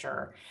to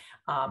measure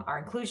our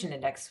inclusion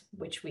index,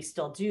 which we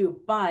still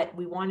do, but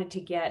we wanted to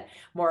get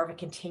more of a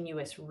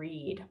continuous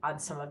read on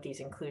some of these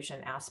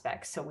inclusion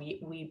aspects. So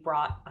we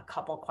brought a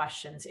couple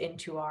questions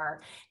into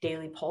our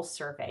daily pulse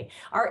survey.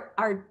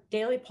 Our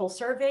daily pulse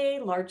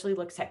survey largely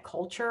looks at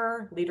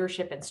culture,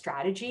 leadership, and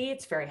strategy.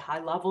 It's very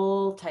high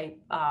level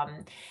type,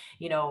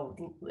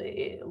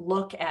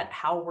 look at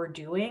how we're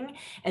doing.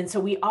 And so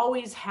we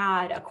always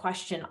had a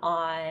question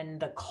on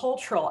the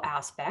cultural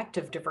aspect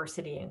of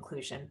diversity and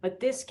inclusion, but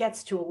this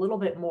gets to a little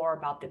bit more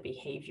about the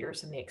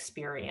behaviors and the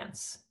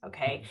experience.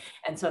 Okay.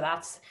 And so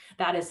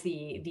that is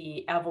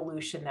the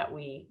evolution that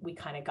we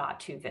kind of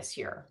got to this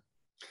year.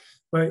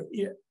 But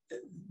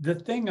the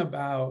thing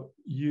about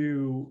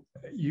you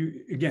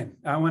again,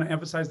 I want to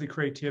emphasize the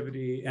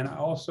creativity, and I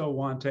also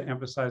want to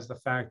emphasize the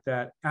fact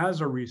that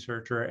as a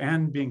researcher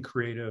and being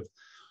creative,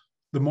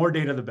 the more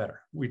data, the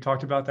better. We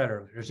talked about that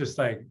earlier. It's just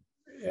like,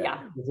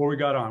 before we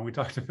got on, we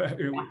talked about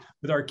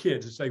with our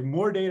kids, it's like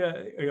more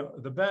data,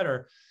 the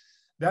better.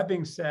 That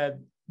being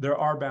said, there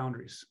are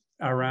boundaries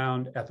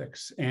around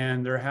ethics,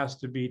 and there has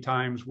to be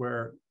times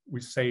where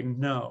we say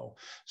no.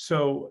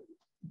 So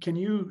can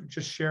you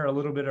just share a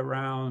little bit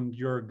around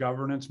your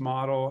governance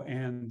model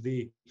and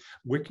the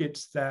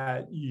wickets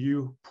that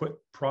you put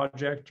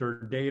project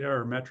or data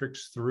or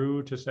metrics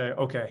through to say,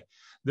 okay,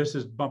 this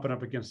is bumping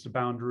up against the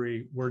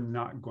boundary, we're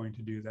not going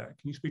to do that?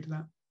 Can you speak to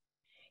that?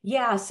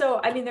 Yeah,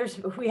 so I mean,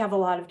 we have a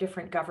lot of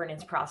different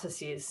governance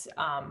processes,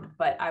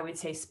 but I would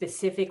say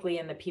specifically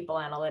in the people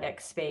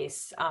analytics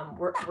space,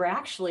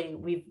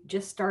 we've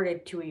just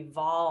started to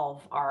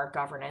evolve our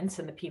governance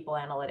in the people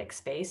analytics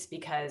space,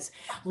 because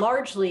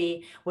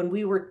largely when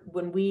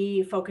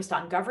we focused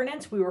on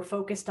governance, we were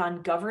focused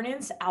on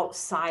governance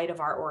outside of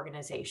our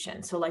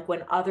organization. So like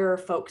when other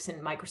folks in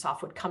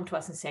Microsoft would come to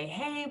us and say,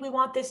 hey, we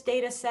want this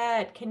data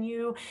set, can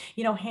you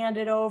hand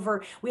it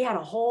over? We had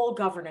a whole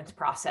governance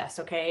process,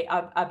 okay,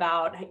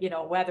 about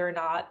whether or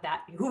not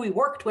who we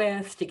worked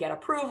with to get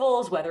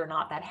approvals, whether or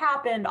not that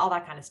happened, all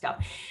that kind of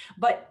stuff.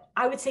 But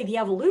I would say the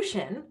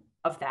evolution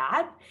of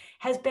that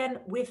has been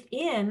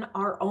within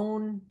our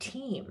own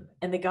team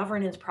and the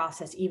governance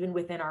process, even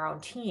within our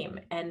own team,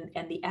 and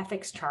the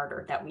ethics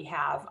charter that we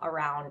have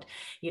around,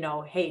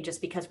 hey,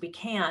 just because we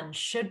can,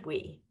 should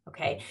we?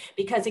 Okay,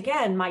 because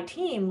again, my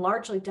team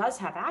largely does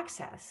have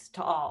access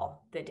to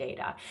all the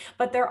data,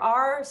 but there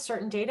are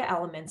certain data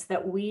elements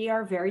that we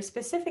are very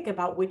specific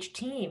about which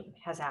team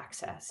has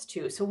access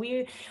to. So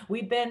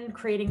we've been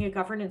creating a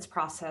governance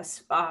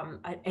process,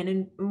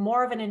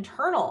 more of an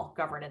internal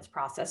governance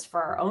process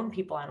for our own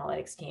people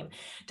analytics team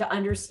to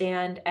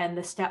understand and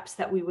the steps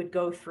that we would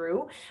go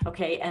through.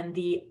 Okay, and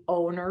the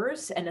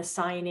owners and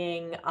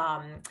assigning,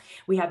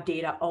 we have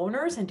data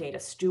owners and data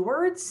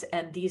stewards,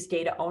 and these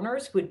data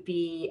owners would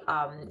be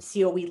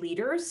COE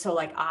leaders. So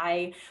like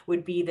I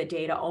would be the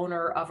data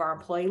owner of our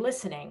employee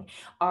listening.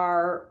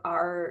 Our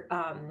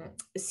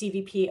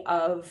CVP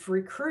of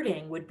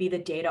recruiting would be the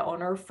data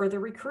owner for the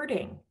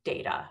recruiting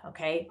data.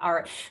 Okay.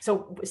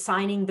 So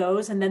signing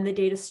those, and then the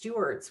data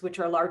stewards, which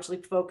are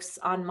largely folks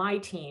on my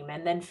team,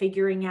 and then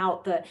figuring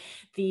out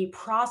the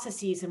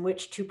processes in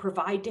which to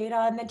provide data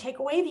and then take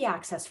away the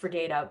access for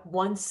data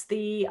once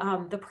the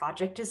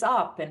project is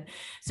up. And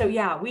so,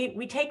 yeah,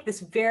 we take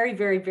this very,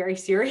 very, very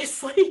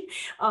seriously.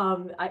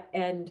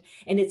 And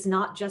it's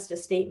not just a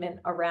statement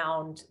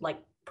around like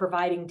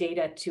providing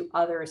data to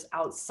others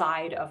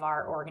outside of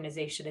our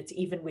organization. It's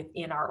even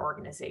within our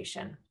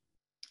organization.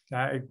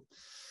 I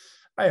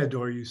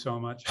adore you so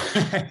much.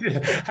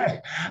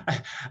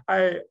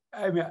 I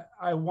mean,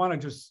 I want to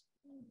just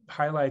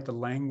highlight the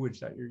language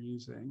that you're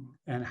using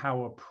and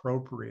how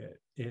appropriate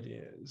it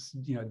is.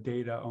 You know,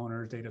 data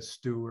owners, data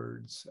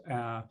stewards,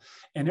 and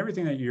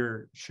everything that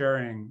you're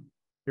sharing.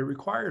 It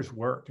requires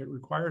work. It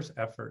requires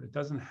effort. It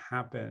doesn't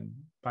happen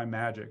by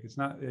magic. It's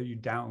not that you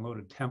download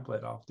a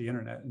template off the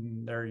internet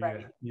and there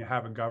you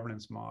have a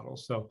governance model.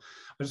 So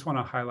I just want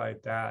to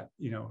highlight that,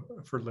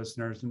 for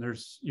listeners. And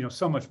there's,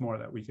 so much more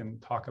that we can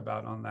talk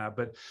about on that.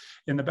 But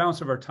in the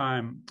balance of our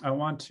time, I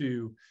want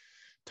to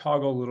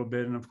toggle a little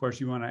bit. And of course,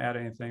 you want to add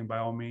anything, by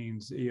all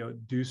means,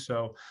 do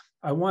so.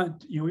 I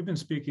want, we've been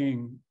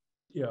speaking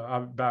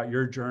about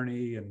your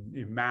journey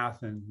and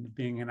math and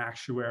being an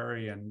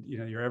actuary and,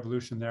 your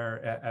evolution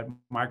there at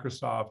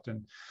Microsoft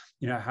and,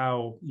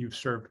 how you've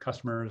served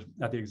customers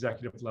at the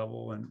executive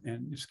level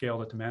and you've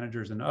scaled it to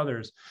managers and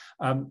others.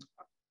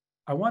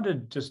 I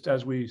wanted, just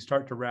as we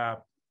start to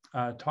wrap,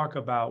 talk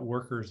about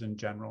workers in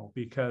general,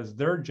 because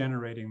they're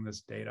generating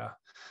this data.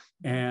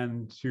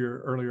 And to your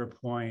earlier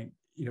point,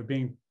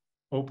 being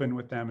open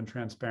with them and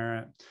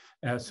transparent,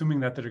 assuming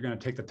that they're going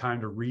to take the time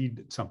to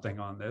read something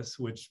on this,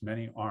 which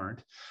many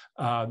aren't,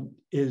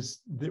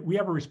 is that we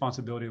have a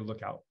responsibility to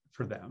look out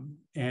for them.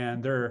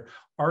 And there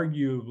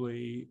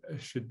arguably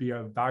should be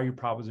a value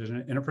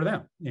proposition in it for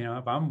them.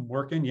 If I'm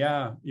working,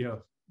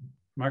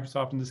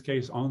 Microsoft in this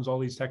case owns all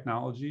these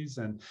technologies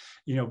and,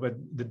 but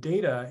the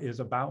data is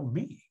about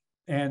me.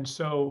 And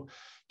so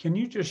can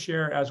you just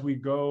share, as we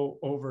go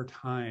over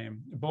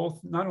time, both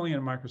not only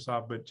in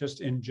Microsoft, but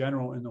just in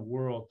general in the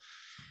world,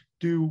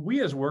 do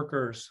we as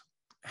workers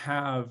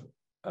have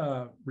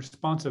a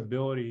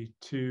responsibility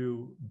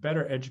to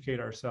better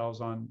educate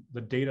ourselves on the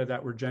data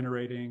that we're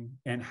generating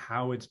and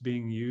how it's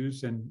being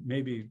used, and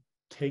maybe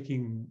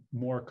taking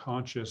more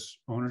conscious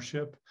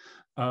ownership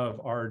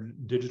of our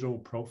digital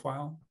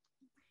profile?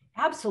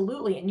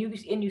 Absolutely. And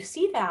you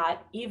see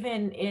that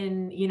even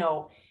in,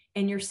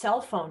 in your cell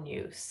phone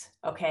use.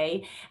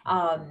 Okay.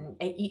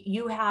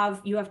 You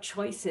have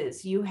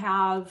choices, you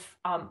have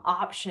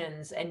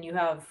options, and you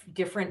have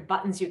different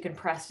buttons you can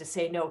press to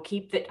say, no,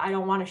 keep that. I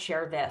don't want to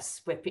share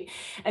this with people.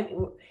 And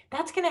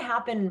that's going to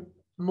happen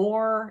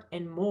more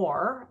and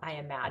more, I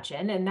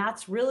imagine. And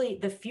that's really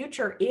the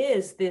future,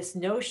 is this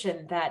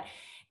notion that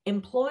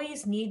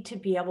employees need to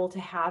be able to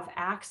have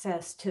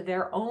access to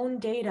their own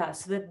data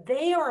so that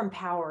they are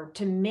empowered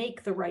to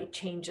make the right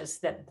changes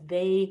that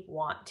they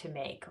want to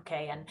make.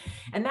 Okay.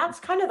 And that's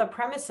kind of the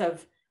premise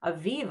of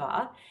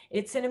Viva.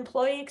 It's an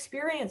employee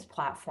experience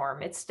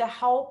platform. It's to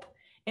help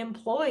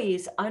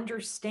employees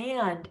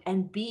understand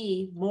and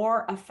be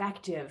more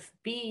effective,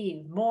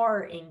 be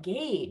more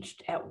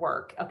engaged at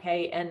work.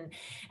 Okay.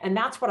 And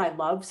that's what I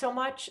love so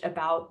much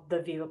about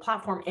the Viva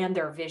platform and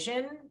their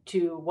vision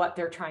to what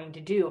they're trying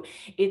to do.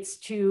 It's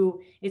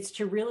to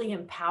really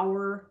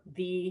empower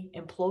the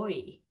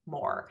employee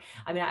more.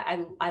 I mean,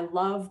 I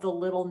love the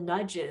little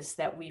nudges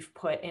that we've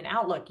put in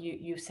Outlook.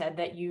 You said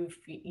that you've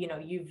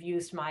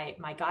used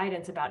my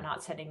guidance about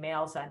not sending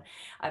mails on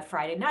a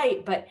Friday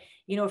night, but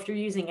if you're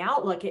using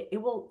Outlook, it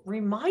will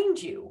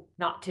remind you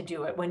not to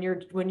do it when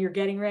you're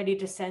getting ready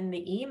to send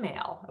the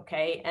email.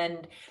 Okay.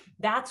 And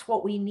that's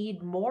what we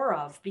need more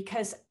of,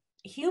 because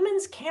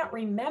humans can't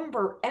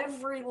remember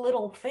every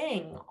little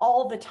thing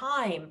all the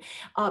time,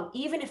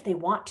 even if they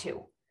want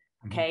to.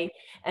 Okay.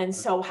 And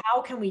so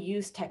how can we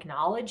use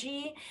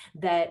technology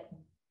that,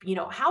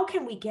 how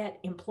can we get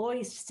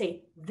employees to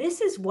say,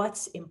 this is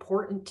what's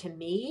important to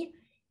me,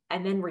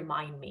 and then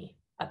remind me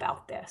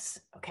about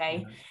this.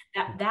 Okay.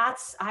 Yeah.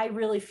 That's, I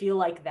really feel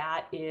like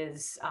that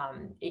is,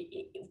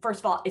 first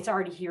of all, it's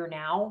already here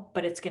now,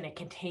 but it's going to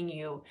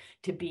continue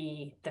to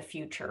be the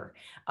future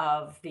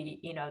of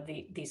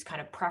these kind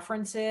of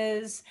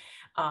preferences.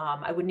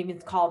 I wouldn't even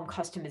call them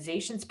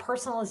customizations,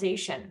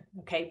 personalization.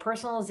 Okay.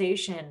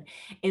 Personalization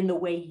in the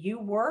way you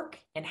work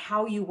and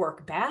how you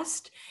work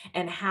best,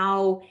 and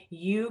how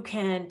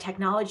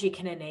technology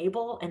can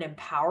enable and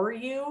empower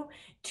you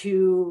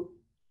to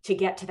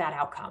get to that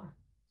outcome.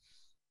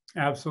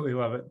 Absolutely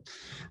love it.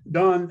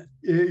 Dawn,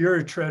 you're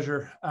a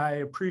treasure. I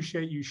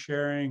appreciate you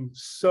sharing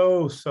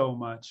so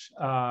much.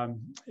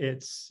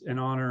 It's an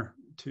honor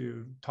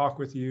to talk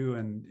with you.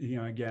 And,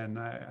 again,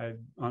 I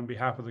on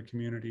behalf of the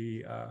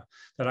community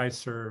that I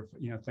serve,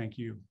 thank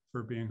you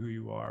for being who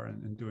you are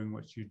and doing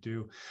what you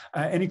do.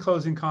 Any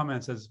closing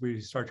comments as we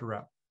start to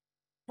wrap?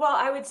 Well,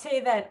 I would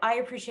say that I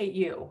appreciate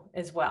you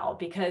as well,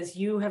 because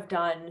you have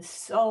done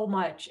so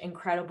much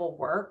incredible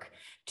work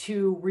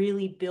to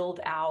really build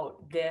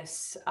out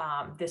this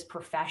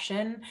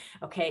profession,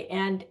 okay,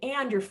 and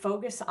your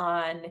focus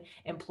on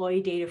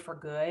employee data for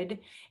good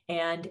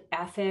and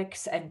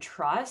ethics and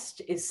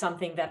trust is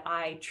something that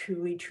I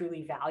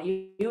truly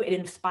value. It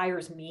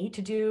inspires me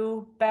to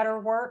do better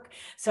work.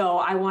 So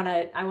I want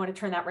to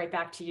turn that right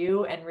back to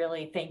you and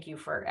really thank you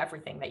for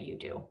everything that you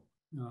do.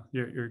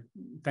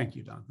 Thank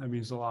you, Dawn. That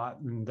means a lot.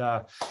 And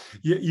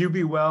you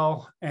be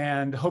well,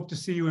 and hope to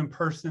see you in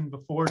person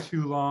before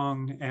too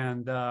long.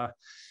 And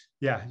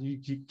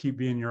you keep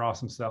being your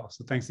awesome self.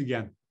 So thanks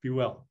again. Be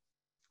well.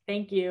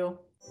 Thank you.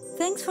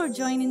 Thanks for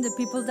joining the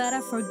People Data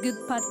for Good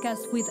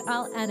podcast with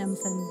Al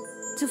Adamson.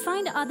 To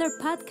find other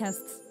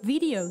podcasts,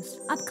 videos,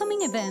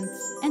 upcoming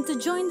events, and to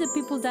join the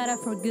People Data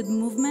for Good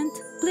movement,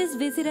 please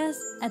visit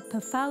us at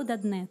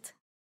pafau.net.